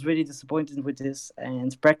 and I was really disappointed with this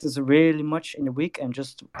and practiced really much in the week and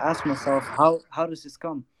just asked myself, how does this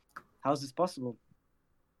come? How is this possible?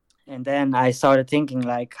 And then I started thinking,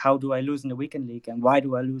 like, how do I lose in the weekend league and why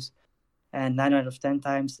do I lose? And 9 out of 10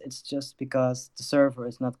 times it's just because the server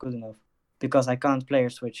is not good enough, because I can't player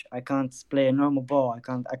switch, I can't play a normal ball, I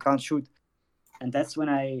can't shoot. And that's when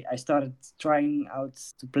I started trying out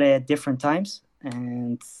to play at different times.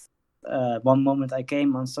 And one moment I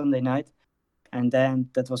came on Sunday night, and then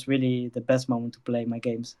that was really the best moment to play my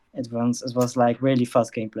games. It was like really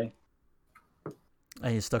fast gameplay.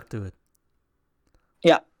 And you stuck to it.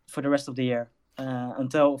 Yeah, for the rest of the year,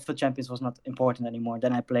 until FUT Champions was not important anymore.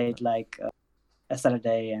 Then I played like a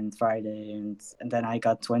Saturday and Friday, and then I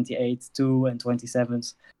got 28, 2, and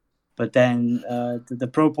 27s. But then the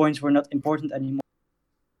pro points were not important anymore,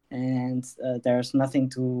 and there's nothing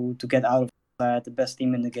to get out of it. I had the best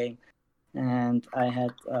team in the game, and I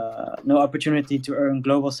had no opportunity to earn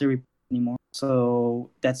global series anymore. So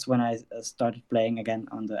that's when I started playing again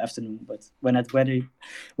on the afternoon. But when it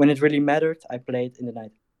really mattered, I played in the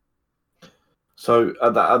night. So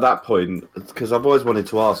at that point, because I've always wanted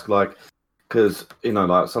to ask, like, because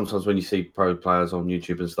like sometimes when you see pro players on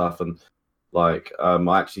YouTube and stuff, and like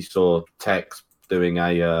I actually saw Tex doing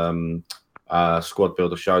a squad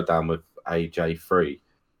builder showdown with AJ3,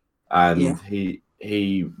 and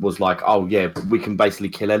he was like, oh yeah, we can basically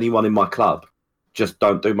kill anyone in my club, just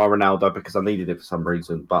don't do my Ronaldo because I needed it for some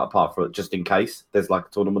reason, but apart from it, just in case there's like a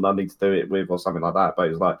tournament I need to do it with or something like that. But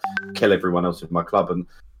it was like, kill everyone else in my club. And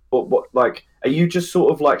what like, are you just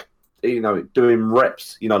sort of like, doing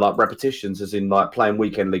reps, like repetitions, as in like playing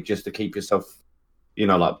weekend league just to keep yourself,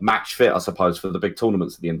 like match fit, I suppose, for the big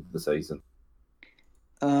tournaments at the end of the season?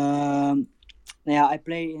 I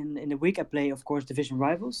play in the week. I play, of course, division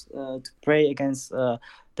rivals to play against the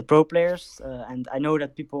pro players, and I know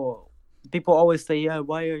that people always say, yeah,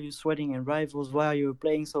 why are you sweating in rivals? Why are you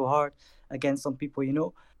playing so hard against some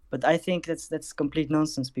people? But I think that's complete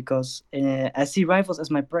nonsense, because I see rivals as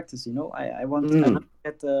my practice.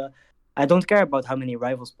 I don't care about how many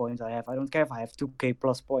rivals points I have. I don't care if I have 2K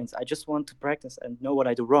plus points. I just want to practice and know what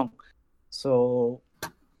I do wrong. So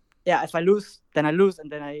if I lose, then I lose,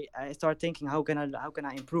 and then I start thinking, how can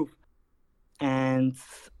I improve? and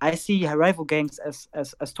I see rival games as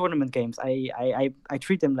tournament games. I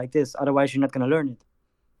treat them like this. Otherwise, you're not gonna learn it.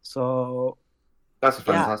 So That's a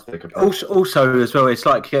yeah. fantastic approach. Also, as well, it's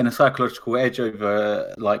like getting a psychological edge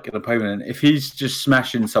over like an opponent. If he's just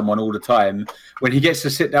smashing someone all the time, when he gets to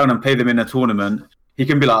sit down and play them in a tournament, he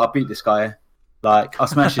can be like, "I'll beat this guy, like I'll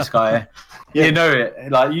smash this guy." Yeah. You know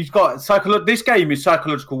it. Like you've got This game is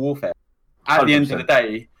psychological warfare. At the end of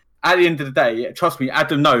the 100%. day, trust me,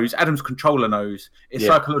 Adam knows. Adam's controller knows. It's Yeah.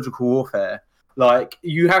 psychological warfare. Like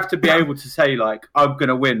you have to be able to say, like, "I'm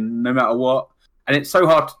gonna win no matter what," and it's so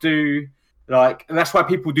hard to do. Like, and that's why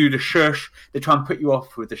people do the shush. They try and put you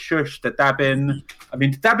off with the shush, the dabbing. I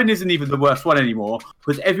mean, the dabbing isn't even the worst one anymore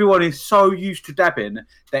because everyone is so used to dabbing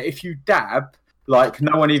that if you dab, like,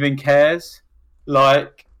 no one even cares.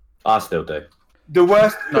 Like, I still do. the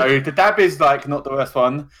worst, no, the dab is, like, not the worst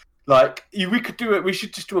one. Like, we could do it, we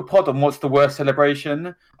should just do a pod on what's the worst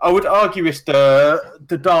celebration. I would argue it's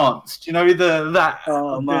the dance. Do you know that?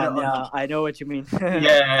 Oh man, yeah, I know what you mean.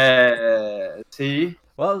 Yeah. See?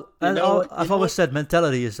 Well, and know- I've you always said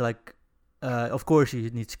mentality is like, of course you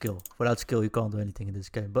need skill. Without skill, you can't do anything in this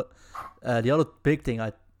game. But the other big thing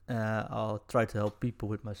I'll try to help people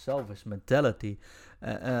with myself is mentality.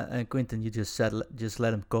 And Quinten, you just said just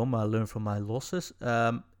let him come. I learn from my losses.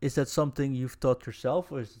 Is that something you've taught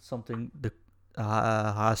yourself, or is it something the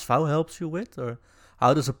HSV helps you with, or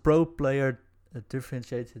how does a pro player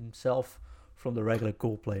differentiate himself from the regular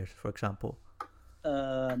goal players, for example?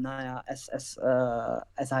 As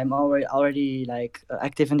I'm already like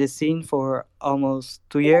active in this scene for almost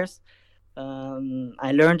 2 years,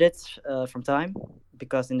 I learned it from time,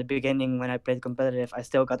 because in the beginning when I played competitive, I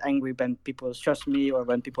still got angry when people trust me or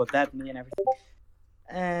when people dabbed me and everything.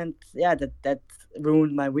 And yeah, that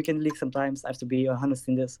ruined my weekend league sometimes. I have to be honest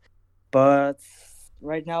in this. But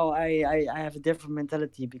right now I have a different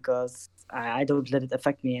mentality, because I don't let it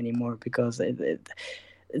affect me anymore, because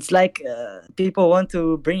it's like people want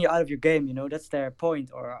to bring you out of your game, that's their point,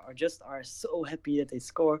 or just are so happy that they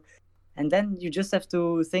score. And then you just have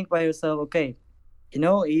to think by yourself, okay,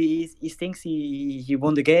 he thinks he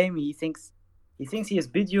won the game, he thinks he has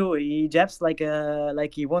beat you, he jabs like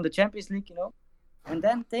he won the Champions League, and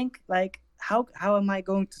then think like, how am I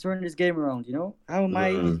going to turn this game around, how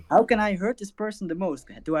can I hurt this person the most?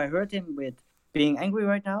 Do I hurt him with being angry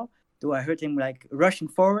right now? Do I hurt him like rushing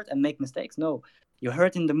forward and make mistakes? No, you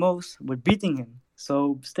hurt him the most with beating him.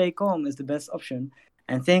 So stay calm is the best option,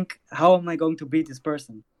 and think, how am I going to beat this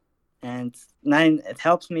person? And it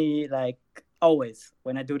helps me, like, always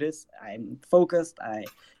when I do this. I'm focused, I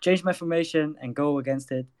change my formation and go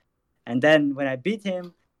against it, and then when I beat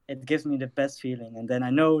him, it gives me the best feeling, and then I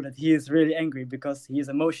know that he is really angry because he is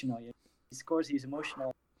emotional. He scores, he's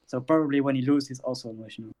emotional, so probably when he loses, he's also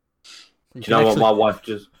emotional. Do you know what my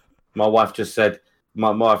wife just said? My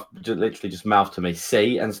wife literally just mouthed to me,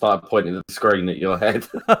 "See," and started pointing at the screen at your head.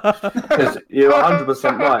 Because you're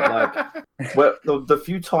 100% right. Like, the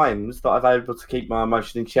few times that I've been able to keep my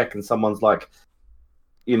emotion in check, and someone's like,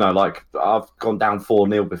 like I've gone down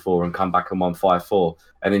 4-0 before and come back and won 5-4,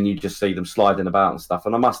 and then you just see them sliding about and stuff.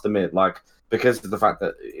 And I must admit, like, because of the fact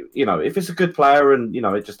that if it's a good player and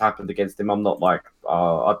it just happened against him, I'm not like,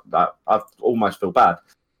 I almost feel bad.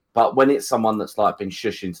 But when it's someone that's like been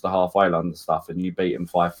shushed into the halfway line and stuff, and you beat him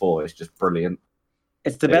 5-4, it's just brilliant.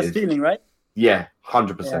 It's the best feeling, right? Yeah,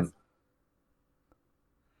 100%.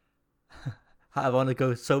 I want to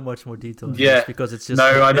go so much more detail. Yeah, because it's just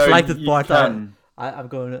no, I know, it's like the you part can. I'm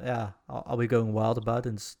going. I'll be going wild about,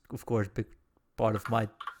 and it's, of course, big part of my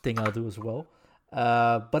thing I'll do as well.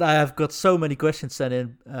 But I have got so many questions sent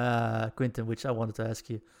in, Quinten, which I wanted to ask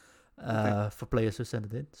you for players who sent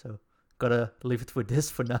it in. So gotta leave it for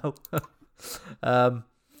this for now.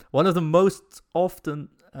 One of the most often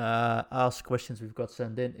asked questions we've got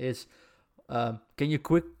sent in is, can you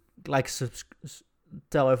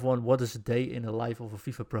tell everyone what is a day in the life of a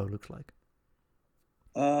FIFA pro looks like?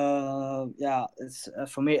 Yeah, it's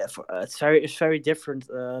for me. It's very different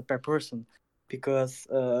per person, because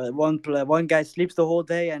one guy sleeps the whole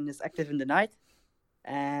day and is active in the night,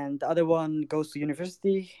 and the other one goes to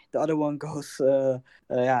university. The other one goes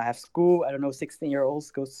have school.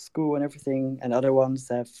 16-year-olds goes to school and everything, and other ones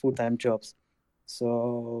have full-time jobs.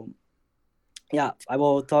 So yeah, I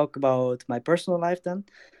will talk about my personal life then.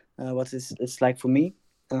 What it's like for me.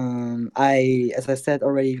 As I said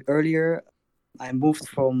already earlier, I moved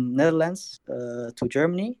from Netherlands to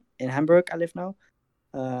Germany. In Hamburg, I live now.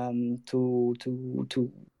 To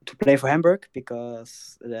play for Hamburg,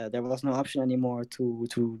 because there was no option anymore to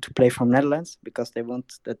play from Netherlands, because they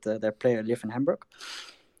want that their player live in Hamburg.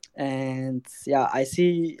 And yeah, I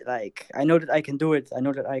see, like, I know that I can do it. I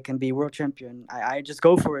know that I can be world champion. I just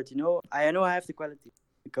go for it, you know. I know I have the quality,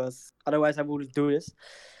 because otherwise I wouldn't do this.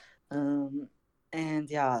 Um, and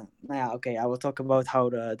yeah, okay, I will talk about how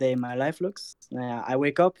the day in my life looks. I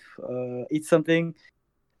wake up, eat something,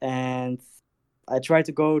 and I try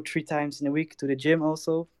to go 3 times in a week to the gym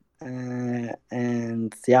also.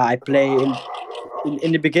 And yeah, I play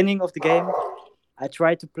in the beginning of the game. I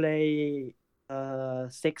try to play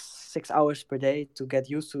 6 hours per day to get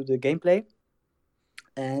used to the gameplay.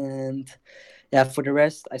 And yeah, for the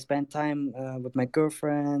rest, I spend time with my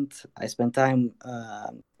girlfriend. I spend time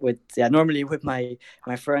with, normally with my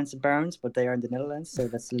friends and parents, but they are in the Netherlands, so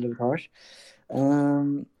that's a little bit harsh.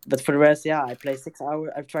 But for the rest, I play 6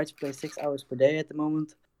 hours. I try to play 6 hours per day at the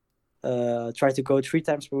moment. Try to go 3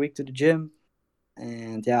 times per week to the gym.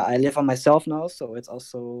 And yeah, I live on myself now, so it's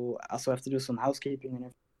also I also have to do some housekeeping and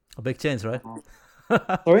everything. A big change, right?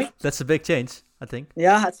 Sorry? That's a big change, I think.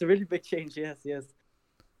 Yeah, it's a really big change. Yes.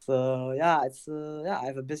 So yeah, it's I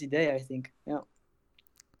have a busy day, I think. Yeah.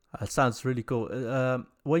 It sounds really cool.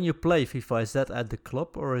 When you play FIFA, is that at the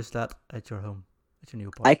club or is that at your home, at your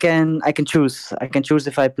new I apartment? can choose. I can choose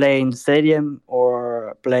if I play in the stadium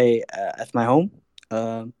or play at my home.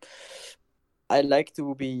 Um, I like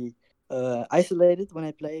to be isolated when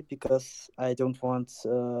I play, because I don't want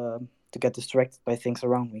to get distracted by things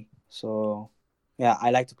around me. So yeah,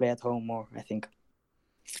 I like to play at home more, I think.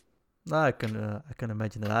 No, I can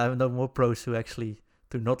imagine that. I know more pros who actually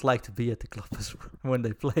do not like to be at the club when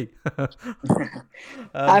they play.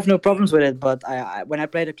 I have no problems with it, but I when I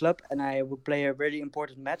play the club and I would play a really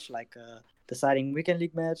important match, like a deciding weekend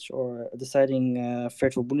league match or a deciding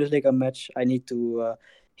virtual Bundesliga match, I need to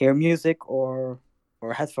hear music or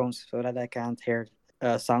headphones so that I can't hear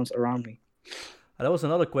sounds around me. That was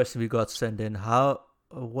another question we got sent in.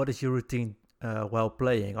 What is your routine while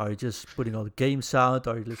playing? Are you just putting on game sound?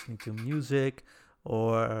 Are you listening to music,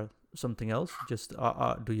 or something else? Just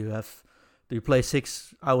do you play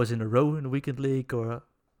 6 hours in a row in the weekend league or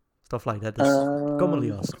stuff like that? That's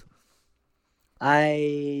commonly asked.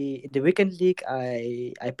 The weekend league,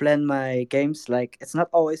 I plan my games, like, it's not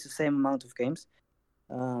always the same amount of games.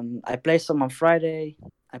 I play some on Friday,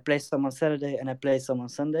 I play some on Saturday, and I play some on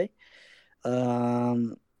Sunday.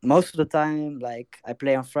 Most of the time, like, I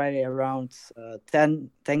play on Friday around 10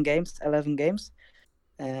 games, 11 games,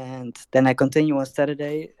 and then I continue on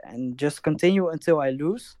Saturday and just continue until I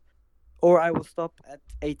lose, or I will stop at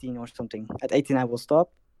 18 or something. At 18 I will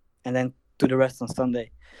stop, and then do the rest on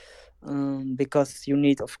Sunday. Because you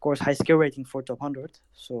need, of course, high skill rating for top 100,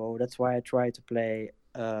 so that's why I try to play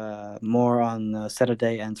more on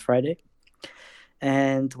Saturday and Friday.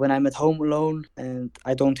 And when I'm at home alone and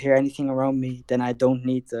I don't hear anything around me, then I don't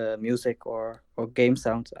need music or game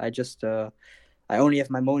sound. I only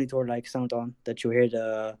have my monitor, like, sound on, that you hear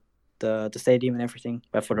the stadium and everything,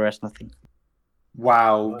 but for the rest, nothing.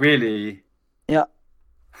 Wow, really? Yeah.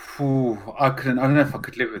 Ooh, I couldn't. I don't know if I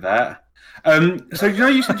could live with that. So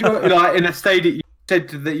you said you were like in a stadium. You said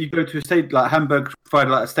that you go to a stadium like Hamburg,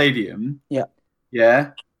 provided like a stadium. Yeah.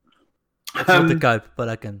 Yeah. It's not the Kuip, but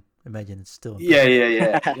I can imagine it's still.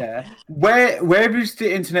 Yeah. Where is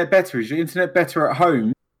the internet better? Is your internet better at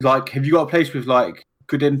home? Like, have you got a place with like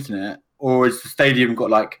good internet, or is the stadium got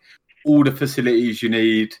like all the facilities you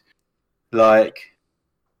need? Like,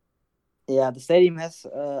 yeah, the stadium has.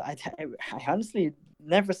 I honestly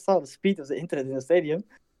never saw the speed of the internet in the stadium,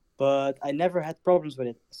 but I never had problems with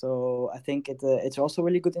it. So I think it's also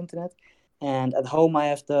really good internet. And at home,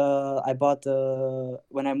 I bought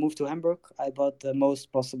when I moved to Hamburg, I bought the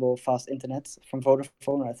most possible fast internet from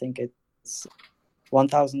Vodafone. I think it's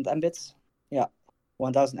 1,000 Mbits. Yeah,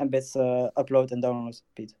 1,000 Mbits upload and download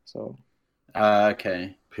speed. So.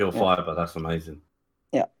 okay. Pure fiber, that's amazing.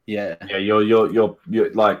 Yeah. Yeah. Yeah, you're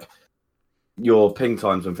like your ping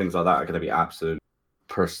times and things like that are going to be absolutely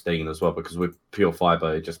pristine as well, because with pure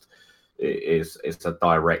fiber, it's a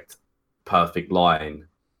direct, perfect line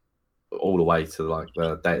all the way to like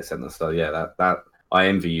the data center. So yeah, that I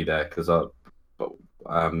envy you there, because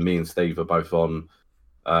me and Steve are both on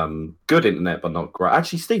good internet, but not great.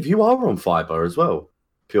 Actually, Steve, you are on fiber as well,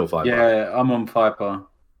 pure fiber. Yeah, I'm on fiber.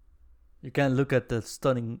 You can look at the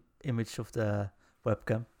stunning image of the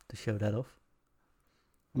webcam to show that off.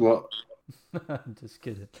 What? I'm just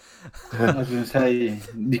kidding. I was going to say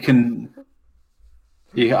you can.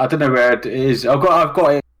 Yeah, I don't know where it is. I've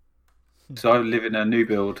got it. So I live in a new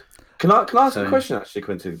build. Can I ask a question actually,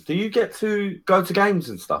 Quentin? Do you get to go to games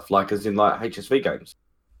and stuff, like as in like HSV games?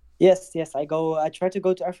 Yes, I go. I try to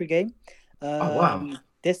go to every game. Oh wow!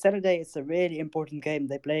 This Saturday it's a really important game.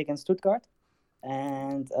 They play against Stuttgart,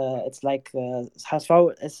 and it's like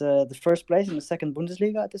HSV is the first place in the second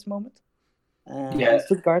Bundesliga at this moment. Yeah. And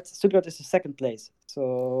Stuttgart is the second place.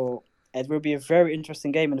 So it will be a very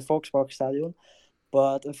interesting game in the Volksparkstadion.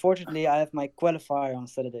 But unfortunately, I have my qualifier on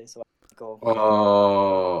Saturday, so I can't go.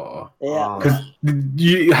 Oh. Yeah, Because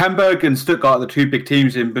Hamburg and Stuttgart are the two big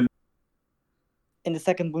teams in. in the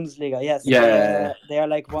second Bundesliga, yes. Yeah. They are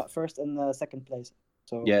like first and second place.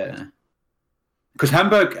 So Yeah. Because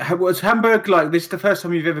Hamburg like this is the first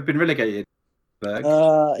time you've ever been relegated?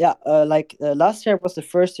 last year was the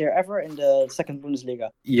first year ever in the second Bundesliga.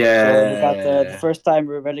 Yeah. So we got the first time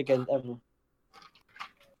we were relegated ever.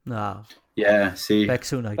 No, Yeah, see. back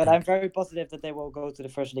soon, I But think. I'm very positive that they will go to the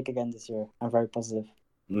first league again this year. I'm very positive.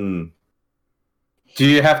 Mm. Do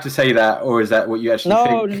you have to say that, or is that what you actually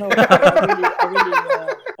No, think? no, no.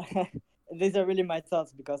 I really these are really my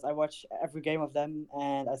thoughts because I watch every game of them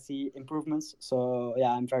and I see improvements. So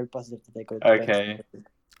yeah, I'm very positive that they go. Okay.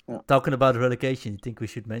 Talking about relegation, you think we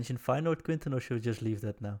should mention Feyenoord, Quinten, or should we just leave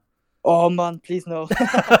that now? Oh man, please no.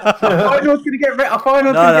 Feyenoord's gonna get no,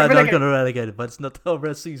 Feyenoord's not relegated. gonna relegate it, but it's not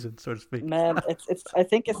over season, so to speak. Man, it's. I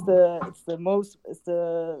think it's the most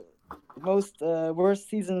worst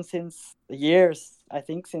season since years. I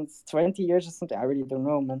think since 20 years or something. I really don't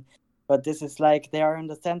know, man. But this is like they are in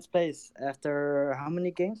the 10th place after how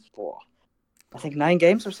many games? I think 9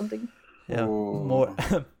 games or something. Yeah, Ooh. more.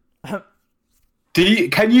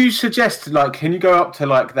 Can you suggest can you go up to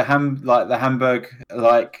the Hamburg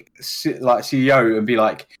CEO and be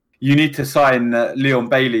like, you need to sign Leon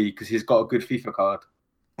Bailey because he's got a good FIFA card?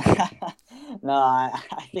 No, I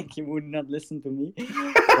think he would not listen to me. But,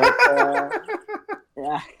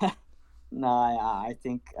 yeah. No, I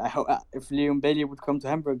think if Leon Bailey would come to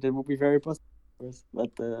Hamburg, that would be very positive.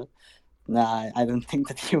 But no, I don't think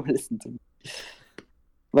that he will listen to me.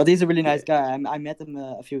 But he's a really nice guy. I met him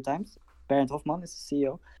a few times. Bernd Hofman is the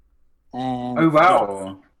CEO. And Oh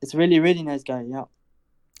wow! it's really, really nice guy. Yeah.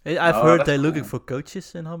 I've Oh, heard that's they're cool. looking for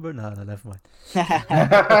coaches in Hamburg. No, never mind. We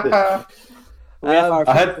have our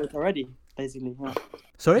I had- FIFA coach already, basically. Yeah.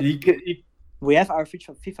 Sorry? We have our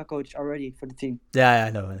FIFA coach already for the team. Yeah,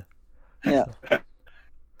 I know. Yeah.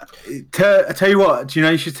 I tell you what, do you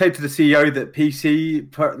know you should say to the CEO that PC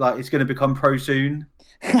is going to become pro soon,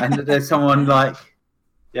 and that there's someone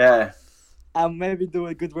yeah, I'll maybe do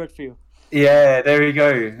a good word for you. yeah. There you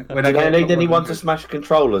go. When Do they get need anyone to smash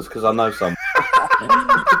controllers? Because I know some.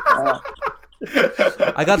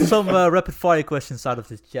 I got some rapid fire questions out of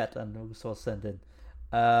this chat and who was sent in.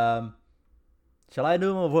 Shall I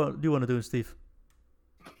do them or do you want to do them, Steve?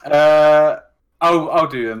 I'll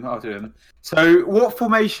do them. So, what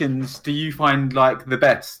formations do you find the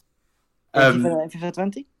best? FIFA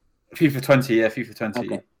 20? FIFA 20, yeah, FIFA 20.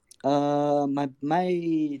 Okay. My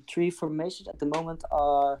 3 formations at the moment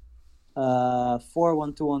are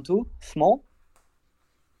 4-1-2-1-2, small.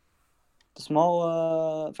 The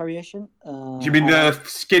small variation. Do you mean the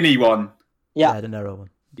skinny one? Yeah. The narrow one.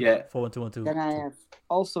 Yeah. 4-1-2-1-2. Then I have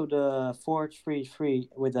also the 4-3-3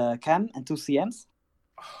 with a cam and 2 CMs.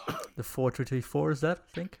 The 4-3-3-4 is that, I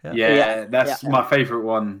think? Yeah, that's my favorite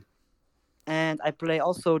one. And I play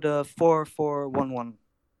also the 4-4-1-1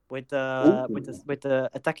 with the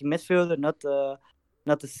attacking midfielder, not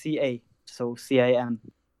the CA, so CAM.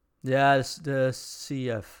 Yeah, it's the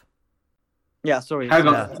CF. Yeah, sorry. Hang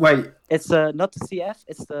on, wait. It's not the CF.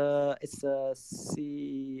 It's the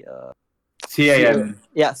C. CAM.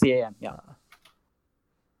 Yeah, CAM. Yeah.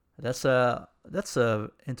 That's a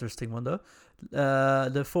interesting one though.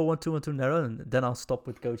 The 4-1-2-1-2 narrow, and then I'll stop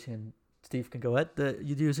with coaching and Steve can go ahead.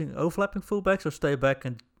 You're using overlapping fullbacks or stay back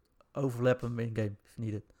and overlap them in game if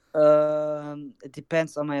needed? It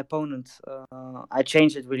depends on my opponent. I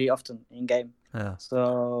change it really often in game. Yeah.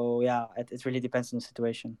 So yeah, it really depends on the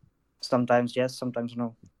situation. Sometimes yes, sometimes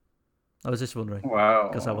no. I was just wondering Wow.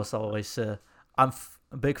 because I was always I'm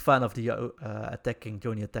a big fan of the attacking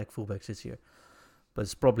joining attack fullbacks this year, but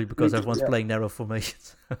it's probably because everyone's playing narrow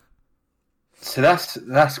formations. So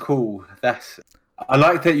that's cool. I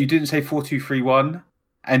like that you didn't say 4-2-3-1,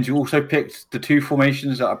 and you also picked the 2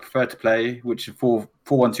 formations that I prefer to play, which are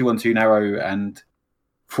 4-1-2-1-2 narrow and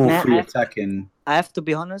 4-3 attacking. I have to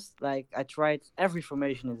be honest. I tried every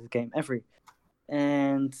formation in this game,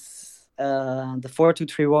 and the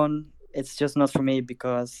 4-2-3-1. It's just not for me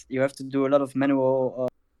because you have to do a lot of manual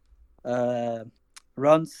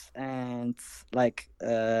runs and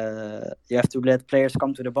you have to let players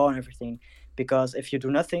come to the ball and everything. Because if you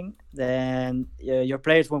do nothing, then your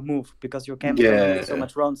players won't move because your camp doing so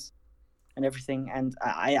much runs and everything. And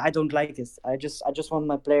I don't like this. I just want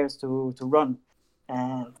my players to run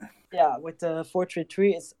And yeah, with the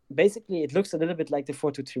 4-3-3, it's basically it looks a little bit like the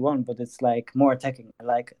 4-2-3-1, but it's like more attacking. I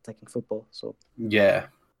like attacking football. So Yeah.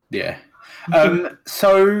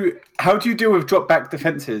 So how do you deal with drop back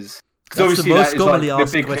defenses? Because That's the obviously most that is commonly like the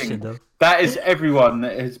asked big question, thing. though. That is everyone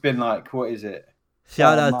that has been like, what is it?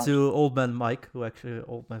 Shout Yeah, out Mark. to Old Man Mike,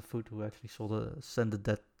 Old Man Food, who actually sent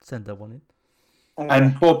that one in.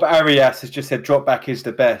 And Bob Arias has just said drop back is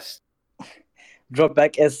the best. Drop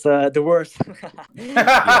back is the worst.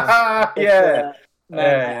 Yeah.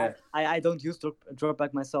 Man, I don't use drop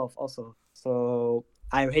back myself also, so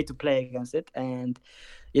I hate to play against it. And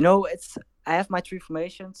I have my three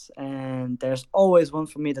formations, and there's always one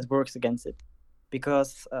for me that works against it,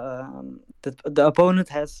 because the opponent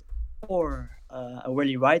has or a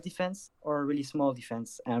really wide defense or a really small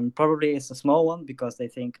defense, and probably it's a small one because they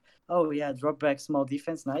think, oh yeah, drop back, small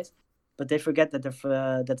defense, nice. But they forget that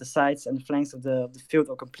the sides and the flanks of the field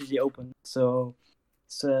are completely open. So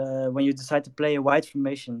when you decide to play a wide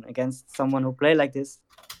formation against someone who play like this,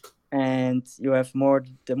 and you have more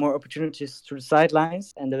opportunities through the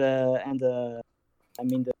sidelines and the how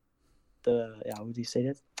do you say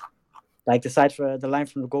that? Like the line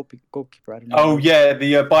from the goalkeeper. I don't know. Oh yeah,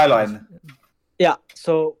 the byline. Yeah,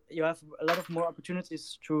 so you have a lot of more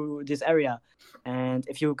opportunities through this area, and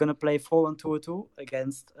if you're gonna play 4-1-2-2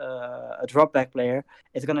 against a drop back player,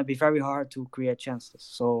 it's gonna be very hard to create chances.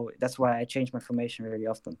 So that's why I change my formation really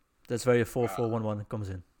often. That's where your 4-4-1-1 comes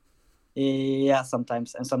in. Yeah,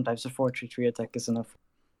 sometimes a 4-3-3 attack is enough.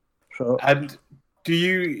 So And do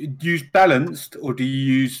you use balanced or do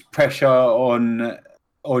you use pressure on,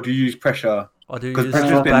 or do you use pressure? Or do you Because use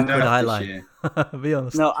pressure's drop been back with a nerfed high this line? year. Be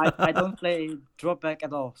honest. no, I don't play drop back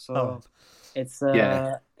at all. So Oh. it's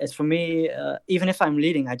Yeah. it's for me. Even if I'm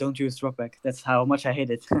leading, I don't use drop back. That's how much I hate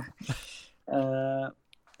it.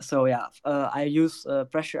 So yeah, I use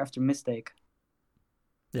pressure after mistake.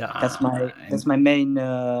 Yeah. That's my main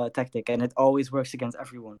tactic, and it always works against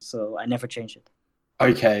everyone. So I never change it.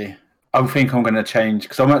 Okay. I think I'm going to change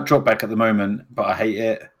because I'm at drop back at the moment, but I hate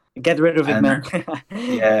it. Get rid of it, And- man.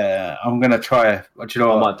 Yeah, I'm going to try. Do you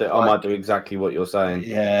know what? I might do exactly what you're saying.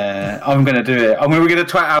 Yeah, I'm going to do it. We're going to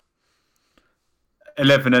try out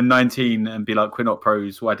 11 and 19 and be like, we're not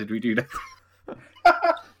pros. Why did we do that?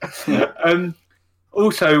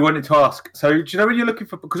 Also, wanted to ask, so do you know when you're looking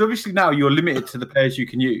for, because obviously now you're limited to the players you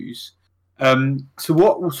can use. So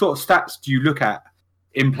what sort of stats do you look at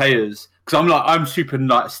in players? Because I'm super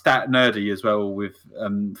like stat nerdy as well with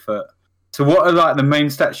foot. So what are like the main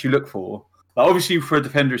stats you look for? Like, obviously for a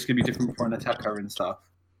defender it's going to be different for an attacker and stuff.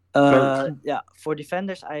 Yeah, for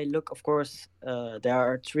defenders, I look, of course, there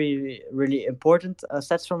are three really important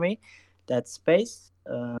stats for me. That's space,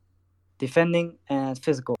 defending, and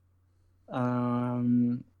physical.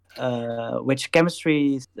 Which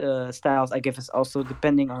chemistry styles I give is also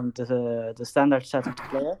depending on the standard set of the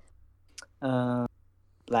player.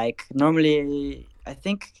 Like normally, I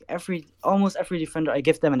think almost every defender I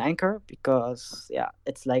give them an anchor because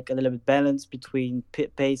it's like a little bit balanced between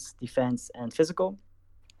pace, defense, and physical.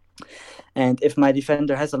 And if my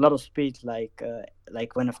defender has a lot of speed, like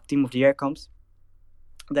when a team of the year comes,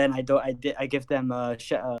 then I give them I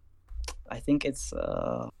think it's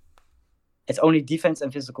only defense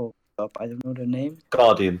and physical. I don't know the name.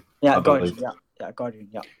 Guardian. Yeah, I Guardian. believe. Yeah, Guardian.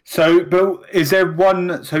 Yeah. So, but is there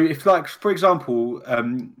one? So, if like for example,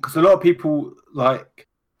 because a lot of people like,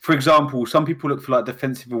 for example, some people look for like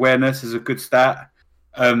defensive awareness as a good stat,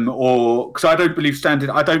 or because I don't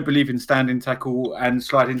believe in standing tackle and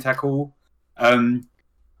sliding tackle. I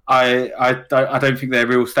don't think they're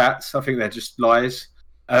real stats. I think they're just lies.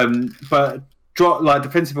 But like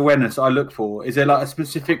defensive awareness, I look for. Is there like a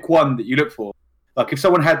specific one that you look for? Like if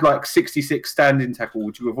someone had like 66 standing tackle,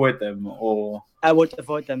 would you avoid them or? I would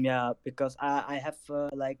avoid them, yeah, because I have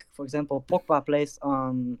like for example, Pogba plays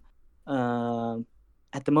on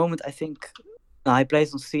at the moment. I think he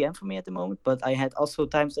plays on CM for me at the moment, but I had also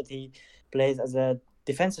times that he plays as a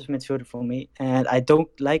defensive midfielder for me, and I don't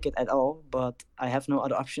like it at all. But I have no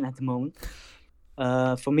other option at the moment.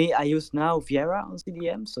 For me, I use now Vieira on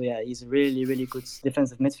CDM, so yeah, he's a really really good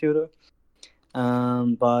defensive midfielder.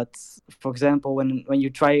 But for example, when you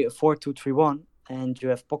try a 4-2-3-1 and you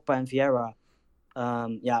have Pogba and Vieira,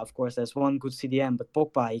 of course there's one good CDM, but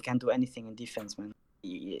Pogba, he can't do anything in defense, man.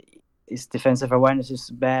 His defensive awareness is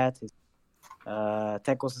bad, his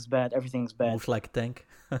tackles is bad, everything is bad. Moves like a tank.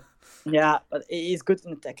 Yeah, but he's good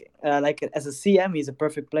in attacking. Like as a CM, he's a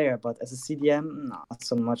perfect player, but as a CDM, not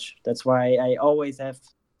so much. That's why I always have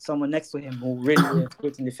someone next to him who really is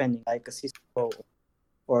good in defending, like a Sissoko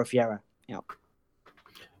or a Vieira. Yeah.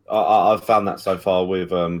 I've found that so far with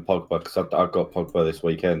Pogba because I got Pogba this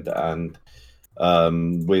weekend, and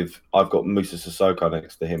I've got Musa Sissoko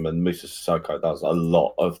next to him, and Musa Sissoko does a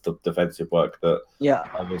lot of the defensive work that Yeah.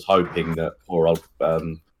 I was hoping that poor old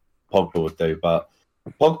Pogba would do. But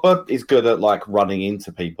Pogba is good at like running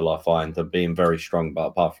into people, I find, and being very strong. But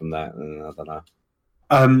apart from that, I don't know.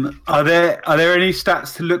 Are there any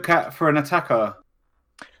stats to look at for an attacker?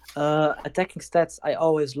 Attacking stats, I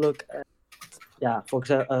always look at, for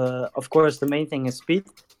example, of course, the main thing is speed.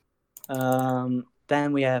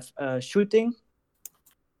 Then we have shooting.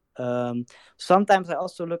 Sometimes I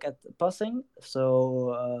also look at passing.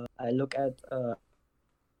 So I look at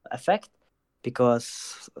effect,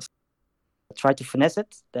 because I try to finesse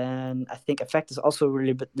it. Then I think effect is also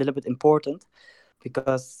really little bit important,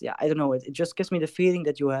 because I don't know, it just gives me the feeling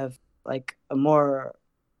that you have like a more,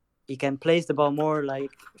 you can place the ball more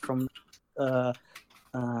like from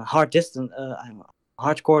hard distance,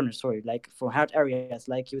 hard corners, sorry, like from hard areas.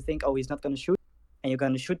 Like you think, oh, he's not going to shoot, and you're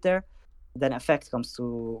going to shoot there. Then effect comes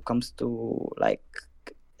to like,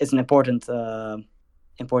 it's an important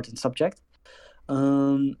subject.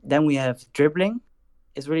 Then we have dribbling.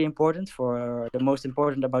 It's really important. For the most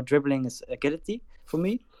important about dribbling is agility for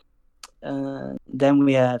me. Then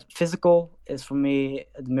we have physical. Is for me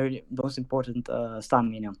the most important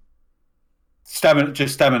stamina.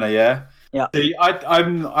 Stamina, yeah. Yeah. See,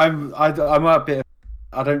 I'm a bit.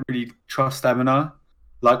 I don't really trust stamina.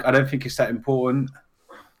 Like, I don't think it's that important.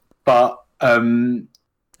 But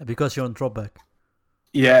because you're on dropback.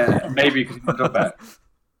 Yeah, maybe because you're on dropback.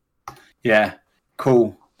 Yeah,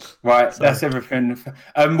 cool. Right, Sorry. That's everything.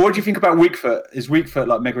 What do you think about weak foot? Is weak foot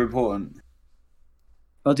like mega important?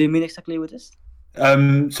 What do you mean exactly with this?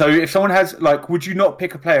 So if someone has like, would you not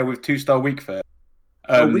pick a player with 2-star weak foot?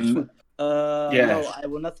 Weak foot. Yeah. No, I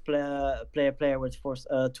will not play a player with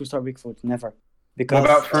 2-star weak foot. Never. Because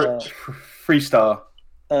What about 3-star?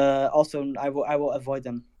 Also, I will avoid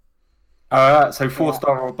them. Alright, so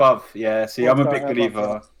 4-star or above. Yeah. See, I'm a 4-star big above,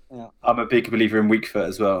 believer. yeah. I'm a big believer in weak foot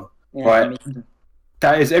as well. Yeah, Right. me too.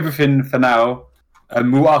 That is everything for now.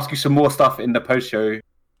 We'll ask you some more stuff in the post show.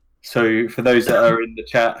 So for those that are in the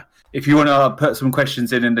chat, if you want to put some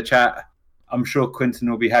questions in the chat, I'm sure Quinton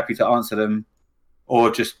will be happy to answer them, or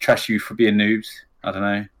just trash you for being noobs. I don't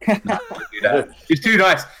know. No, don't do that. He's too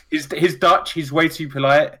nice. He's Dutch. He's way too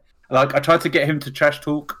polite. Like, I tried to get him to trash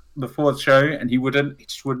talk before the show, and he wouldn't. He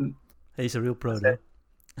just wouldn't. He's a real pro, though.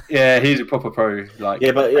 Yeah, he's a proper pro. Like,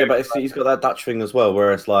 But he's got that Dutch thing as well,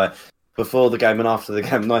 where it's like before the game and after the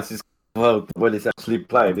game, nicest world when it's actually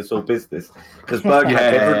played. It's all business. Because Bergkamp,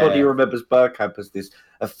 everybody remembers Bergkamp as this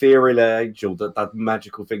ethereal angel that did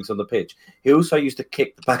magical things on the pitch. He also used to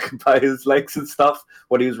kick the back of players' legs and stuff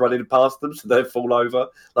when he was running past them, so they'd fall over.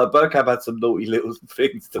 Like, Bergkamp had some naughty little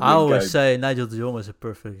things to I win always games. say Nigel de Jong is a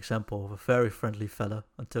perfect example of a very friendly fella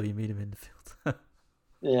until you meet him in the field.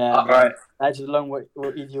 Yeah, right. Nigel de Jong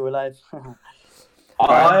will eat you alive.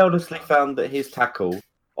 I honestly found that his tackle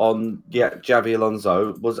on Javi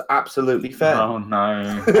Alonso was absolutely fair. Oh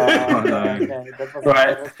no. Okay, no.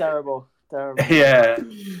 That was terrible. Yeah.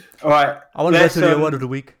 All right. I want to go Let's, to the award of the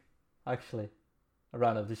week. Actually, a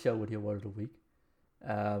round of the show with the award of the week.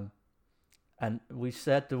 And we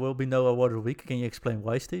said there will be no award of the week. Can you explain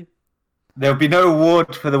why, Steve? There'll be no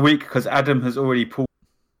award for the week because Adam has already pulled.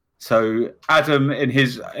 So Adam, in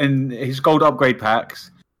his gold upgrade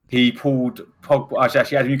packs, he pulled Pogba.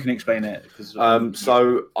 Actually, Adam, you can explain it.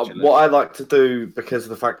 What I like to do, because of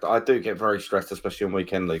the fact that I do get very stressed, especially on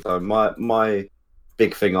weekend league. So my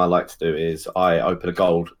big thing I like to do is I open a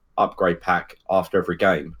gold upgrade pack after every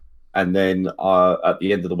game, and then at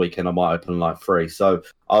the end of the weekend I might open like 3. So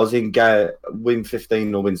I was in win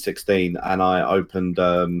 15 or win 16, and I opened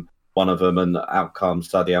one of them, and out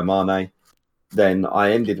comes Sadio Mane. Then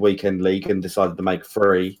I ended weekend league and decided to make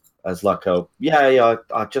 3 as like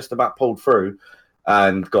I just about pulled through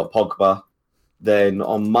and got Pogba. Then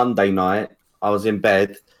on Monday night I was in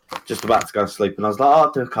bed just about to go to sleep, and I was like,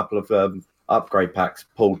 I'll do a couple of upgrade packs,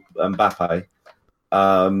 pulled Mbappe.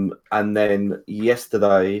 And then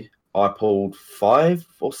yesterday I pulled 5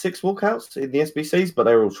 or 6 walkouts in the SBCs, but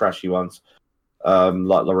they were all trashy ones, like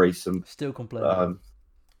Lloris and Still complaining.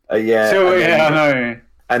 I know.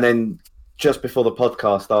 And then just before the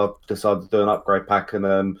podcast, I decided to do an upgrade pack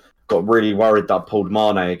and got really worried that I pulled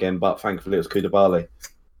Mane again, but thankfully it was Koulibaly.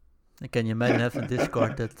 Can you imagine having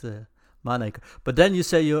discarded Mane? But then you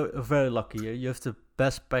say you're very lucky. You have the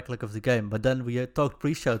best pack luck of the game. But then we talked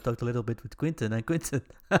a little bit with Quinton. And Quinton,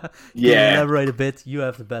 can you elaborate a bit? You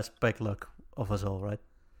have the best pack luck of us all, right?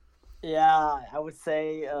 Yeah, I would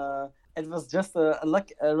say it was just a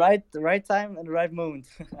right time and the right moment.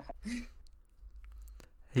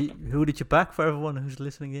 Who did you pack for everyone who's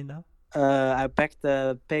listening in now? I packed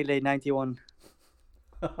Pele 91.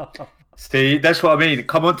 See, that's what I mean.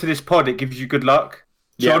 Come onto this pod, it gives you good luck.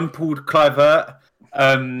 John pulled Clivert.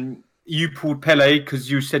 You pulled Pele because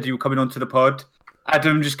you said you were coming onto the pod.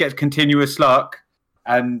 Adam just gets continuous luck,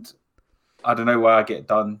 and I don't know why I get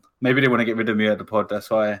done. Maybe they want to get rid of me at the pod. That's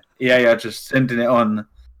why EA are just sending it on.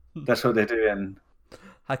 That's what they're doing.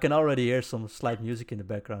 I can already hear some slight music in the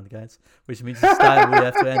background, guys, which means it's time we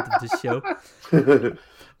have to end this show.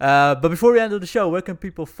 But before we end the show, where can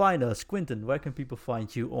people find us? Quinten, where can people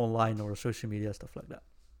find you online or social media, stuff like that?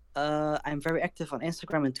 I'm very active on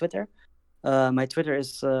Instagram and Twitter. My Twitter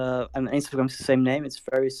is, and Instagram is the same name. It's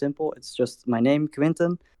very simple. It's just my name,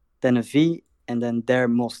 Quinten, then a V, and then Der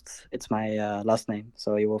Most. It's my last name.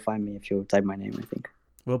 So you will find me if you type my name, I think.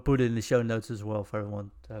 We'll put it in the show notes as well for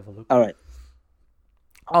everyone to have a look. All right.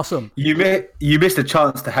 Awesome. You missed a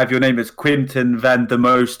chance to have your name as Quinten van the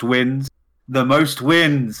Most Wins. The Most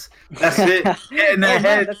Wins. That's it. Get in their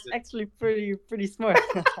head. That's actually pretty smart.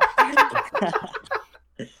 You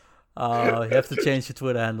have to change your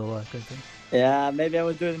Twitter handle, Quinten. Yeah, maybe I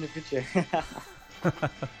will do it in the future.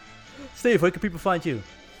 Steve, where can people find you?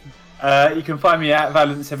 You can find me at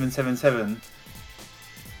Valent777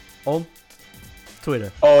 On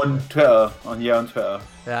Twitter. on Twitter. On Twitter.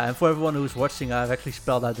 Yeah, and for everyone who's watching, I've actually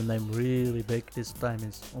spelled out the name really big. This time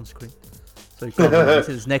it's on screen. So you can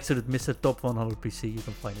it's next to the Mr. Top 100 PC. You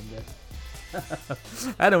can find him there.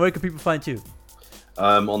 Adam, where can people find you?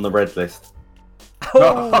 On the red list.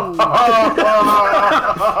 Oh!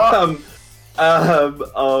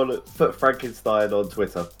 On Foot Frankenstein on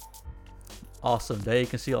Twitter. Awesome. There you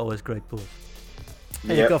can see all his great pulls.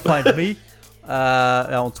 And you Yep. can find me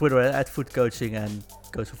on Twitter at footcoaching and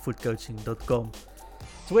go to footcoaching.com.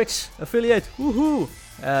 Twitch affiliate. Woohoo!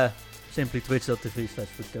 Simply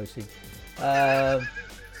twitch.tv/footcoaching.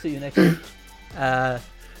 See you next week.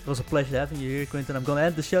 It was a pleasure having you here, Quinten. I'm gonna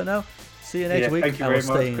end the show now. See you next week. Thank you I will very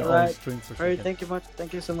stay much. on Alright. stream for a Alright, second.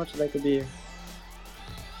 thank you so much that I could be here.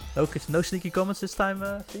 No sneaky comments this time,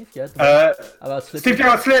 Steve? Yeah. About Steve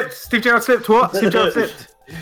Gerrard slipped. Steve Gerrard slipped. What? Steve Gerrard slipped.